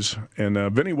Rays. And,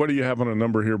 Vinny, what do you have on a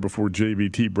number here before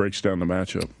JVT breaks down the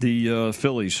matchup? The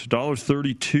Phillies,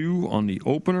 $1.32 on the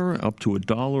opener, up to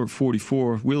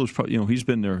 $1.44. Wheeler's probably, he's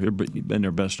been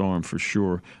their best arm for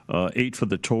sure. 8 for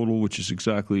the total, which is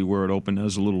exactly where it opened.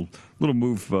 Has a little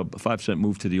move, a 5-cent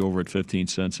move to the over at 15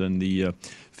 cents. And the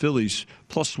Phillies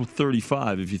plus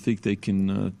 35 if you think they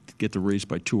can get the Rays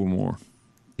by 2 or more.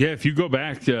 Yeah, if you go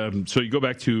back, so you go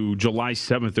back to July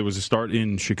 7th, there was a start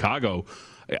in Chicago.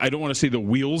 I don't want to say the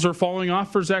wheels are falling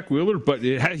off for Zach Wheeler, but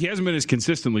he hasn't been as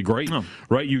consistently great,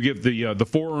 right? You give the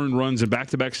 4 earned runs and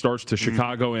back-to-back starts to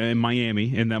Chicago and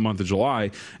Miami in that month of July,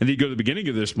 and then you go to the beginning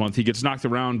of this month, he gets knocked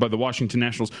around by the Washington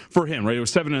Nationals. For him, right, it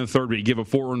was 7 1/3, but he gave up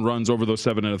 4 earned runs over those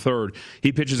 7 1/3.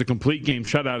 He pitches a complete game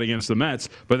shutout against the Mets,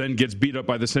 but then gets beat up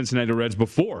by the Cincinnati Reds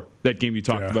before that game you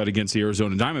talked about against the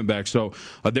Arizona Diamondbacks. So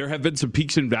there have been some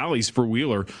peaks and valleys for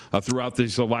Wheeler throughout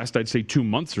these last, I'd say, 2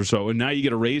 months or so, and now you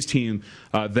get a Rays team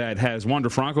that has Wander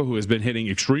Franco, who has been hitting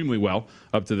extremely well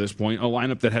up to this point, a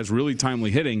lineup that has really timely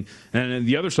hitting. And on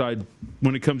the other side,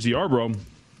 when it comes to Yarbrough,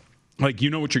 like, you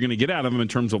know what you're going to get out of him in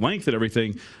terms of length and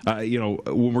everything.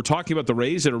 When we're talking about the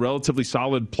Rays at a relatively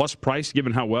solid plus price,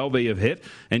 given how well they have hit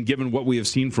and given what we have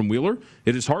seen from Wheeler,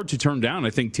 it is hard to turn down, I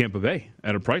think, Tampa Bay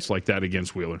at a price like that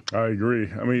against Wheeler. I agree.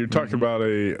 I mean, you're talking about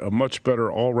a much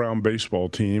better all-round baseball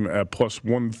team at plus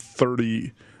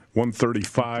 130,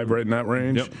 135, right in that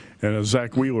range, and a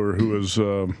Zach Wheeler who has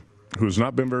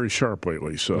not been very sharp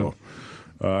lately. So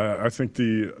I think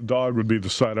the dog would be the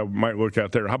side I might look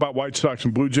at there. How about White Sox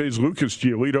and Blue Jays? Lucas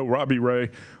Giolito, Robbie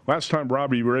Ray. Last time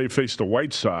Robbie Ray faced the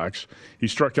White Sox, he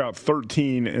struck out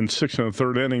 13 in 6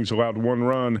 1/3 innings, allowed 1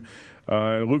 run.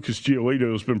 Lucas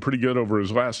Giolito has been pretty good over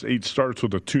his last 8 starts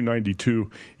with a 2.92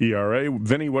 ERA.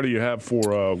 Vinny, what do you have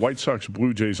for White Sox,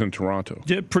 Blue Jays in Toronto?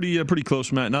 Yeah, pretty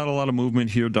close, Matt. Not a lot of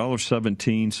movement here.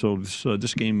 $1.17. So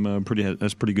this game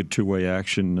has pretty good two-way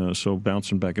action. So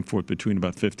bouncing back and forth between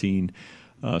about 15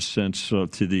 cents to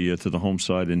the home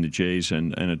side in the Jays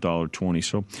and $1.20.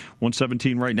 So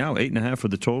 117 right now, 8.5 for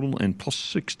the total, and plus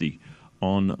 60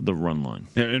 on the run line.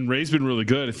 Yeah, and Ray's been really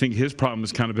good. I think his problem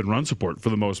has kind of been run support for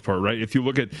the most part, right? If you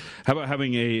look at how about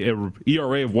having a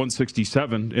ERA of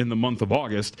 1.67 in the month of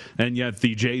August, and yet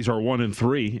the Jays are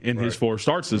 1-3 in his 4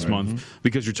 starts this month,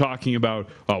 because you're talking about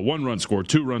 1 run scored,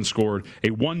 2 runs scored, a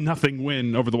 1-0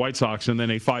 win over the White Sox, and then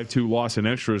a 5-2 loss in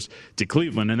extras to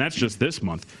Cleveland, and that's just this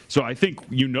month. So I think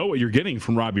you know what you're getting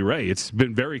from Robbie Ray. It's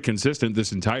been very consistent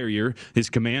this entire year. His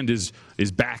command is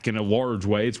back in a large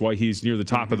way. It's why he's near the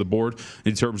top of the board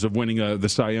in terms of winning the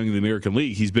Cy Young in the American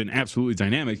League. He's been absolutely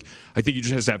dynamic. I think you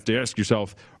just have to ask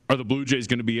yourself, are the Blue Jays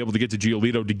going to be able to get to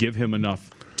Giolito to give him enough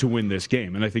to win this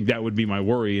game? And I think that would be my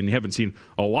worry, and you haven't seen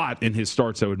a lot in his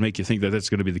starts that would make you think that that's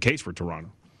going to be the case for Toronto.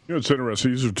 You know, it's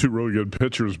interesting. These are 2 really good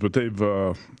pitchers, but they've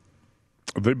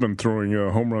been throwing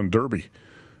a home run derby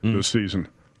this season.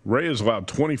 Ray has allowed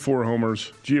 24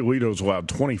 homers. Giolito's allowed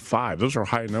 25. Those are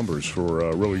high numbers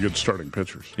for really good starting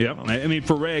pitchers. Yeah, I mean,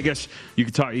 for Ray, I guess you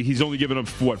could talk. He's only given up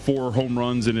 4 home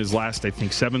runs in his last, I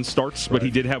think, 7 starts. But he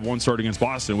did have 1 start against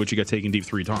Boston, which he got taken deep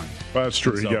 3 times. Well, that's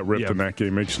true. He got ripped in that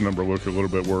game. Makes the number look a little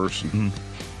bit worse.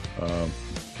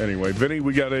 Anyway, Vinny,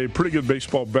 we got a pretty good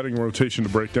baseball betting rotation to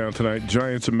break down tonight.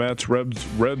 Giants and Mets,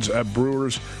 Reds at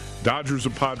Brewers, Dodgers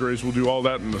and Padres. We'll do all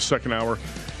that in the second hour.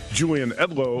 Julian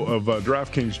Edlow of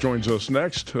DraftKings joins us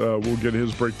next. We'll get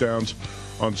his breakdowns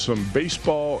on some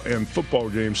baseball and football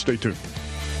games. Stay tuned.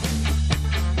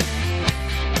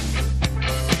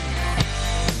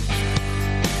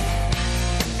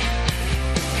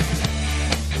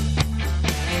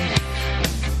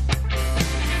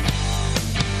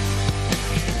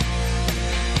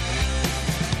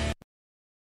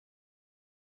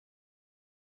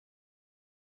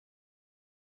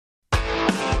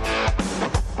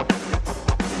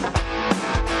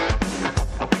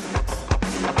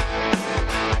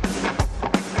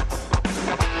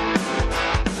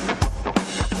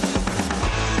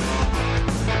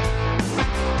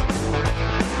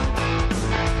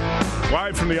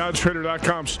 From the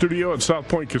OddsTrader.com studio at South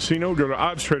Point Casino. Go to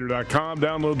OddsTrader.com.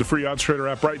 Download the free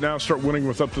OddsTrader app right now. Start winning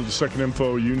with up to the second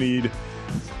info you need.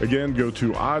 Again, go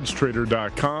to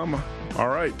OddsTrader.com. All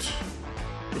right.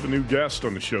 We have a new guest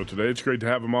on the show today. It's great to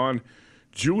have him on.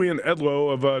 Julian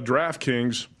Edlow of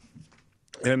DraftKings.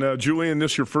 And Julian,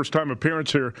 this is your first time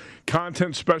appearance here.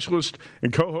 Content specialist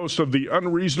and co-host of the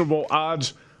Unreasonable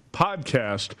Odds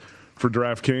podcast for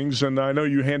DraftKings. And I know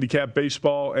you handicap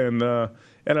baseball and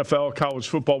NFL, college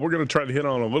football. We're going to try to hit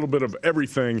on a little bit of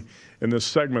everything in this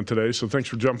segment today, so thanks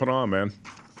for jumping on, man.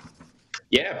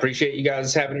 Yeah, appreciate you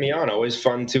guys having me on. Always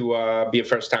fun to be a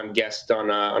first-time guest on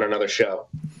another show.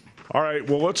 All right,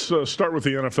 well, let's start with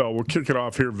the NFL. We'll kick it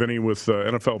off here, Vinny, with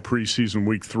NFL preseason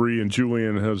week 3, and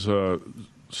Julian has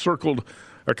circled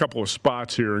a couple of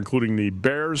spots here, including the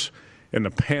Bears and the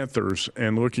Panthers,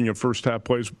 and looking at first-half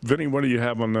plays. Vinny, what do you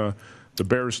have on the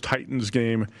Bears-Titans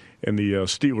game and the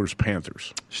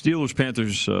Steelers-Panthers?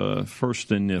 Steelers-Panthers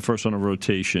first on a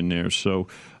rotation there. So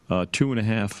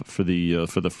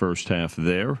 2.5 for the first half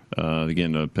there.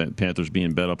 Again, Panthers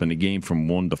being bet up in the game from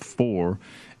 1-4,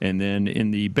 and then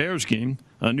in the Bears game,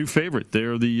 a new favorite.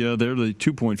 They're the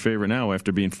 2-point favorite now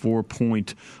after being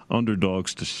 4-point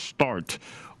underdogs to start.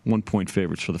 1-point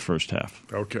favorites for the first half.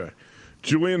 Okay.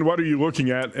 Julian, what are you looking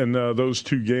at in those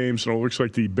two games? And it looks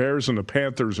like the Bears and the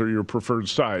Panthers are your preferred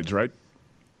sides, right?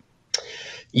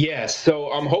 Yeah,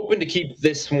 so I'm hoping to keep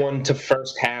this one to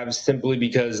first halves simply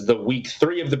because the week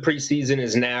 3 of the preseason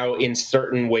is now in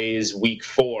certain ways week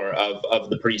 4 of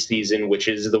the preseason, which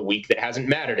is the week that hasn't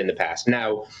mattered in the past.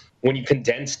 Now, when you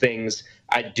condense things,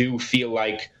 I do feel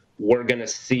like we're going to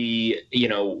see,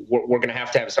 we're going to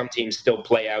have some teams still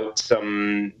play out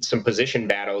some position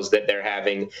battles that they're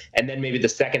having. And then maybe the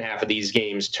second half of these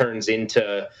games turns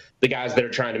into the guys that are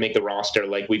trying to make the roster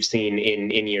like we've seen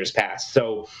in years past.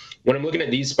 So when I'm looking at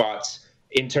these spots,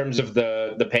 in terms of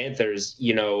the Panthers,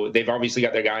 they've obviously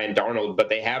got their guy in Darnold, but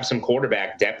they have some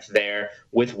quarterback depth there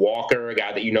with Walker, a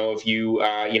guy that if you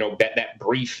bet that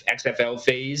brief XFL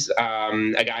phase,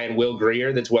 a guy in Will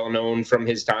Grier that's well known from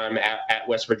his time at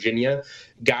West Virginia,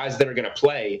 guys that are going to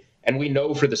play. And we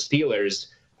know for the Steelers,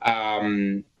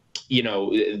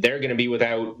 they're going to be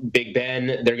without Big Ben.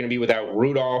 They're going to be without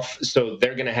Rudolph. So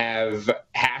they're going to have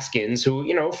Haskins,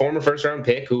 who, former first-round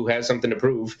pick, who has something to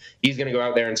prove. He's going to go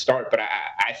out there and start. But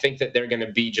I think that they're going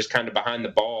to be just kind of behind the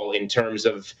ball in terms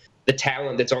of the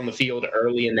talent that's on the field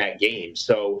early in that game.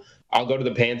 So I'll go to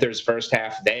the Panthers first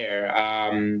half there.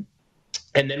 And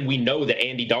then we know that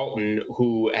Andy Dalton,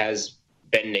 who has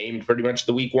been named pretty much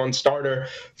the week 1 starter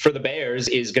for the Bears,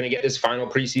 is going to get this final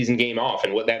preseason game off.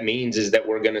 And what that means is that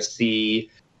we're going to see,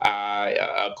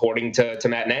 according to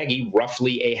Matt Nagy,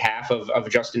 roughly a half of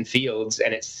Justin Fields.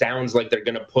 And it sounds like they're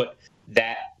going to put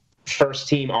that first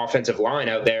team offensive line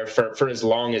out there for as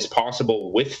long as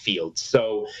possible with Fields.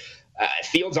 So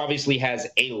Fields obviously has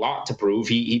a lot to prove.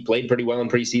 He played pretty well in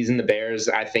preseason. The Bears,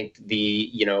 I think the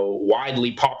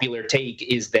widely popular take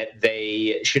is that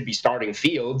they should be starting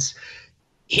Fields.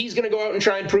 He's going to go out and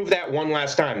try and prove that one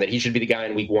last time that he should be the guy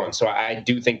in week 1. So I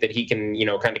do think that he can,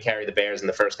 kind of carry the Bears in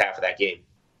the first half of that game.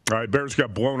 All right, Bears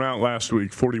got blown out last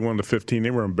week, 41-15. They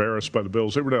were embarrassed by the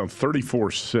Bills. They were down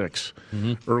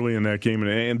 34-6 early in that game. And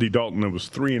Andy Dalton, it was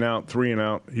 3 and out.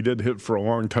 He did hit for a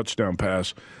long touchdown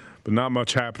pass, but not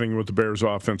much happening with the Bears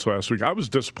offense last week. I was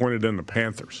disappointed in the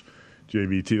Panthers,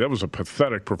 JVT. That was a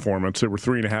pathetic performance. They were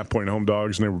 3.5-point home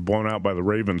dogs, and they were blown out by the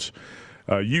Ravens.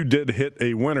 You did hit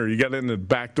a winner. You got in the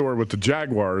back door with the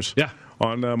Jaguars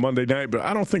on Monday night, but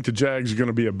I don't think the Jags are going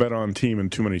to be a bet-on team in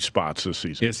too many spots this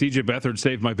season. Yeah, C.J. Beathard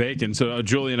saved my bacon. So,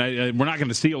 Julian, we're not going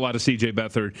to see a lot of C.J.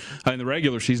 Beathard in the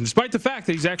regular season, despite the fact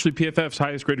that he's actually PFF's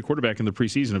highest-graded quarterback in the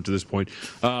preseason up to this point.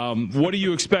 What do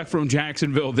you expect from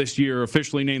Jacksonville this year?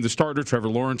 Officially named the starter, Trevor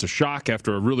Lawrence, a shock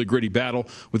after a really gritty battle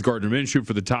with Gardner Minshew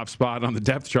for the top spot on the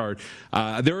depth chart.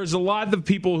 There is a lot of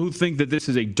people who think that this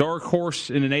is a dark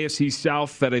horse in an AFC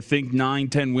South that I think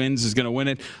 9-10 wins is going to win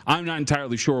it. I'm not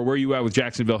entirely sure. Where are you at with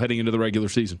Jacksonville heading into the regular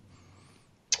season?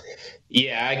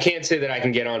 Yeah, I can't say that I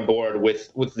can get on board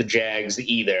with the Jags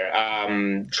either.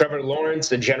 Trevor Lawrence,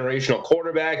 a generational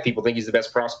quarterback. People think he's the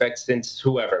best prospect since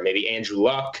whoever, maybe Andrew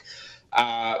Luck.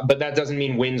 But that doesn't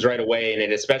mean wins right away, and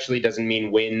it especially doesn't mean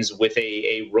wins with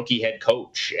a rookie head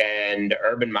coach. And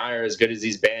Urban Meyer, as good as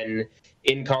he's been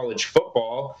in college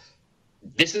football,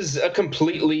 this is a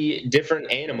completely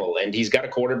different animal, and he's got a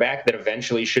quarterback that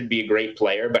eventually should be a great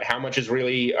player, but how much is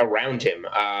really around him?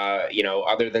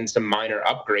 Other than some minor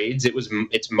upgrades,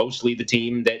 it's mostly the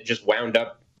team that just wound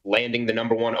up landing the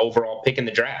number 1 overall pick in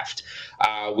the draft.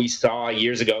 We saw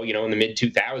years ago, in the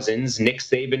mid-2000s, Nick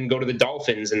Saban go to the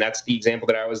Dolphins, and that's the example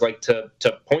that I always like to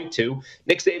point to.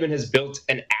 Nick Saban has built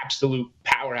an absolute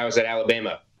powerhouse at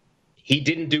Alabama. He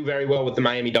didn't do very well with the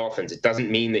Miami Dolphins. It doesn't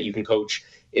mean that you can coach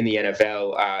in the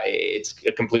NFL. It's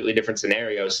a completely different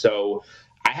scenario. So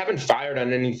I haven't fired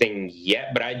on anything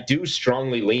yet, but I do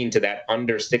strongly lean to that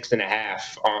under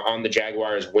 6.5 on the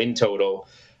Jaguars win total.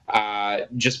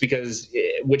 Just because,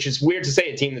 which is weird to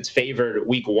say, a team that's favored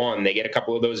week 1, they get a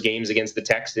couple of those games against the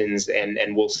Texans,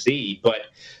 and we'll see. But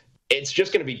it's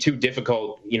just going to be too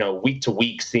difficult, week to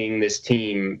week, seeing this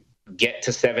team get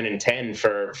to 7-10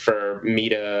 for me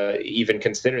to even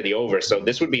consider the over. So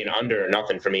this would be an under or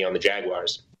nothing for me on the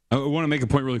Jaguars. I want to make a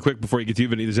point really quick before you get to you,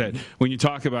 Vinny, is that when you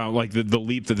talk about like the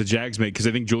leap that the Jags make, because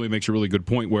I think Julian makes a really good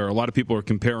point where a lot of people are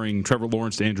comparing Trevor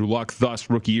Lawrence to Andrew Luck, thus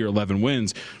rookie year 11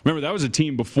 wins. Remember, that was a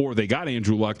team before they got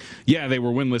Andrew Luck. Yeah, they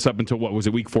were winless up until, what was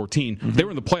it, week 14? Mm-hmm. They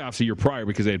were in the playoffs a year prior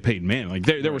because they had Peyton Manning. Like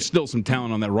there was still some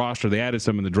talent on that roster. They added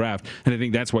some in the draft, and I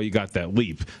think that's why you got that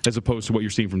leap, as opposed to what you're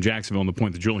seeing from Jacksonville and the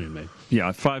point that Julian made.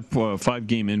 Yeah,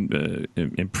 five-game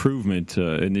improvement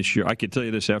in this year. I can tell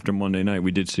you this, after Monday night,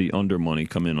 we did see under money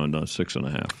come in on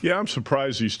 6.5. Yeah, I'm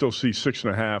surprised you still see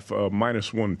 6.5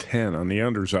 minus 110 on the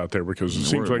unders out there, because it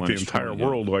seems like the entire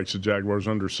world likes the Jaguars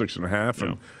under 6.5,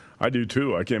 and I do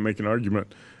too. I can't make an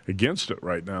argument against it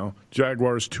right now.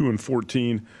 Jaguars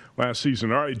 2-14 last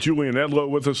season. All right, Julian Edlow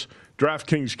with us,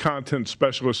 DraftKings content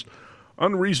specialist,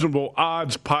 Unreasonable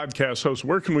Odds podcast host.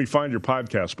 Where can we find your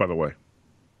podcast, by the way?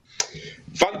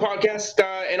 Find the podcast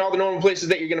in all the normal places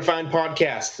that you're going to find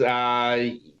podcasts.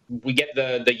 We get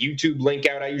the YouTube link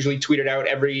out. I usually tweet it out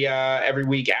every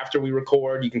week after we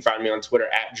record. You can find me on Twitter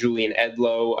at Julian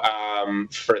Edlow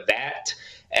for that.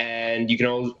 And you can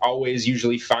always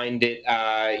usually find it,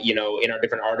 in our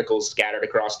different articles scattered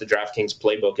across the DraftKings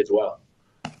playbook as well.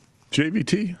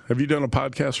 JVT, have you done a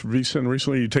podcast for VSiN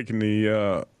recently? Are you taking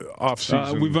the off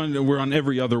season? We're on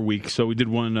every other week. So we did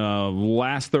one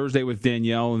last Thursday with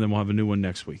Danielle, and then we'll have a new one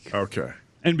next week. Okay.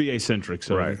 NBA centric,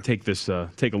 so right. take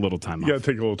a little time off. You got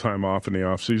to take a little time off in the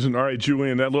off season. All right,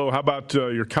 Julian Edlow, how about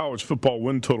your college football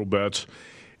win total bets?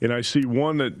 And I see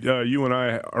one that you and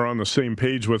I are on the same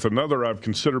page with. Another I've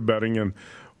considered betting, and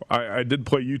I did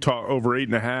play Utah over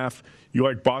 8.5. You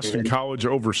like Boston College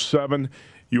over 7.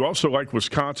 You also like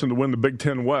Wisconsin to win the Big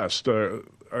Ten West. I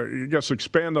guess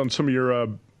expand on some of your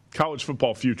college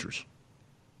football futures.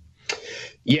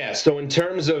 Yeah, so in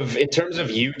terms of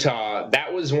Utah,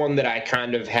 that was one that I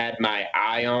kind of had my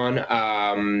eye on.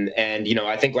 And,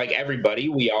 I think like everybody,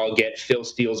 we all get Phil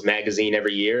Steele's magazine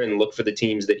every year and look for the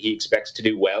teams that he expects to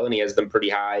do well, and he has them pretty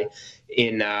high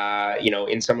in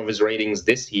some of his ratings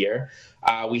this year.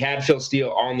 We had Phil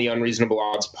Steele on the Unreasonable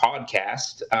Odds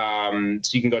podcast,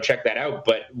 so you can go check that out.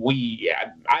 But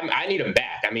I need him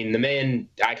back. I mean, the man,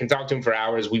 I can talk to him for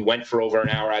hours. We went for over an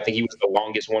hour. I think he was the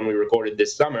longest one we recorded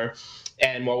this summer.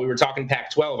 And while we were talking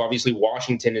Pac-12, obviously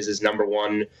Washington is his number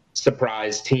one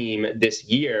surprise team this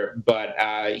year. But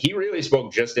he really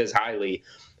spoke just as highly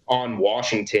on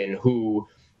Washington, who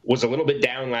was a little bit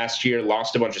down last year,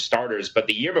 lost a bunch of starters. But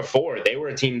the year before, they were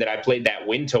a team that I played that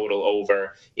win total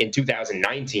over in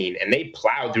 2019, and they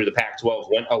plowed through the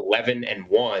Pac-12, went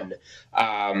 11-1,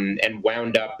 and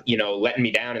wound up, letting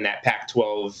me down in that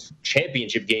Pac-12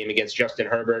 championship game against Justin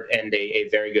Herbert and a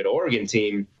very good Oregon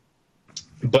team.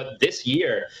 But this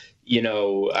year,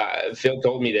 Phil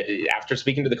told me that after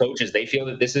speaking to the coaches, they feel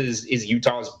that this is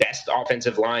Utah's best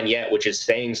offensive line yet, which is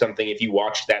saying something if you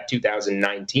watch that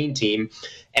 2019 team.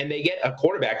 And they get a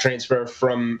quarterback transfer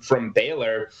from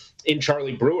Baylor in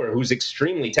Charlie Brewer, who's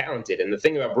extremely talented. And the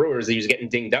thing about Brewer is that he was getting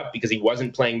dinged up because he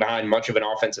wasn't playing behind much of an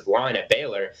offensive line at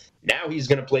Baylor. Now he's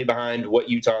going to play behind what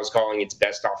Utah is calling its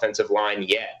best offensive line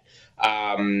yet.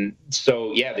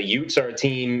 So yeah, the Utes are a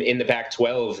team in the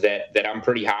Pac-12 that I'm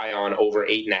pretty high on, over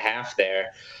 8.5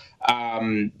 there.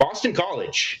 Boston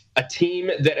College, a team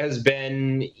that has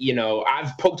been,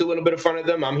 I've poked a little bit of fun at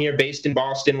them. I'm here based in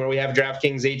Boston where we have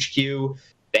DraftKings HQ.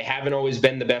 They haven't always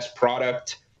been the best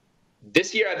product.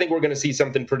 This year, I think we're going to see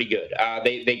something pretty good.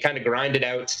 They kind of grinded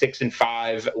out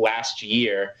 6-5 last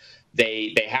year.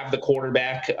 They have the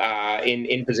quarterback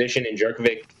in position in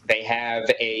Jerkovic. They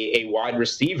have a wide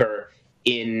receiver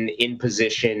in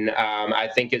position, I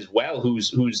think, as well,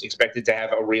 who's expected to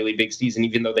have a really big season,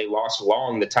 even though they lost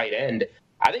Long, the tight end.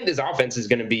 I think this offense is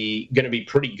going to be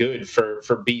pretty good for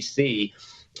BC.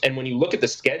 And when you look at the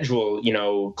schedule,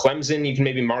 Clemson, you can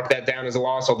maybe mark that down as a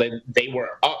loss. Although they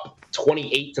were up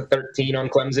 28-13 on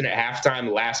Clemson at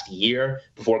halftime last year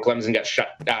before Clemson got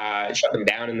shut them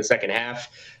down in the second half.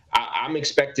 I'm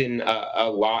expecting a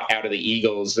lot out of the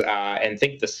Eagles and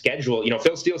think the schedule,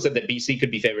 Phil Steele said that BC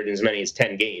could be favored in as many as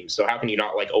 10 games. So how can you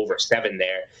not like over 7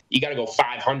 there? You got to go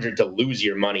 500 to lose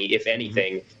your money, if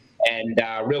anything. And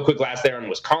real quick last there on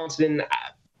Wisconsin,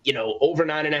 over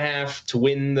 9.5 to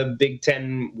win the Big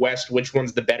Ten West. Which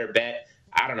one's the better bet?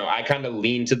 I don't know. I kind of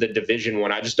lean to the Division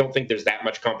one. I just don't think there's that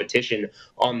much competition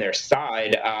on their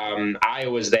side.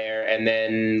 Iowa's there, and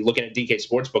then looking at DK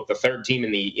Sportsbook, the third team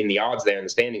in the odds there in the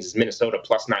standings is Minnesota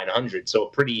plus 900. So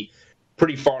a pretty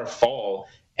far fall.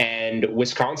 And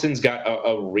Wisconsin's got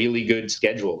a really good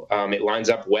schedule. It lines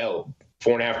up well.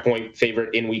 4.5-point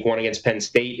favorite in week 1 against Penn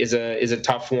State is a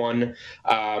tough one.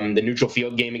 The neutral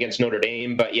field game against Notre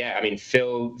Dame. But yeah, I mean,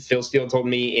 Phil Steele told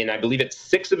me in, I believe it's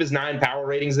 6 of his 9 power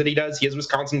ratings that he does, he has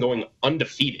Wisconsin going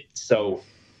undefeated. So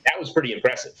that was pretty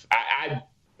impressive.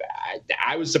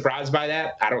 I was surprised by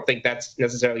that. I don't think that's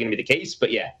necessarily going to be the case,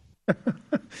 but yeah.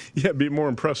 Yeah, it'd be more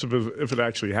impressive if it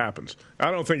actually happens. I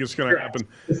don't think it's going to happen.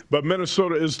 But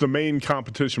Minnesota is the main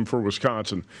competition for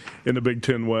Wisconsin in the Big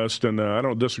Ten West, and I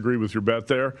don't disagree with your bet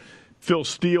there. Phil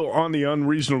Steele on the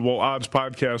Unreasonable Odds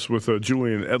podcast with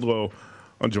Julian Edlow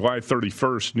on July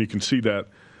 31st, and you can see that.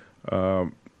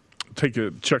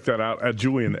 Check that out at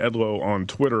Julian Edlow on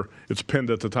Twitter. It's pinned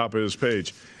at the top of his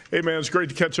page. Hey, man, it's great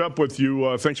to catch up with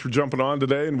you. Thanks for jumping on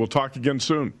today, and we'll talk again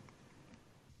soon.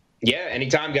 Yeah,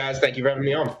 anytime, guys. Thank you for having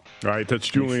me on. All right, that's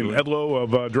Julian Edlow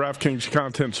of DraftKings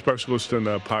content specialist and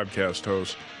podcast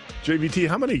host. JVT,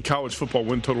 how many college football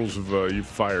win totals have you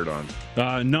fired on?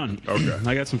 None. Okay.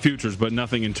 I got some futures, but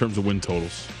nothing in terms of win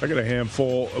totals. I got a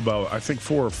handful, about, I think,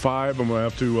 4 or 5. I'm going to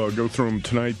have to go through them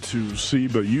tonight to see,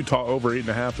 but Utah over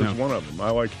 8.5 is one of them.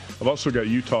 I've also got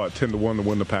Utah at 10-1 to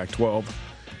win the Pac-12.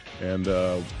 And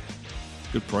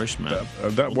good price, man.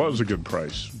 That was a good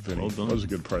price, Vinny. Well done. That was a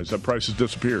good price. That price has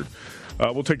disappeared.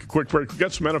 We'll take a quick break. We've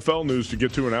got some NFL news to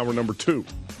get to in hour number 2.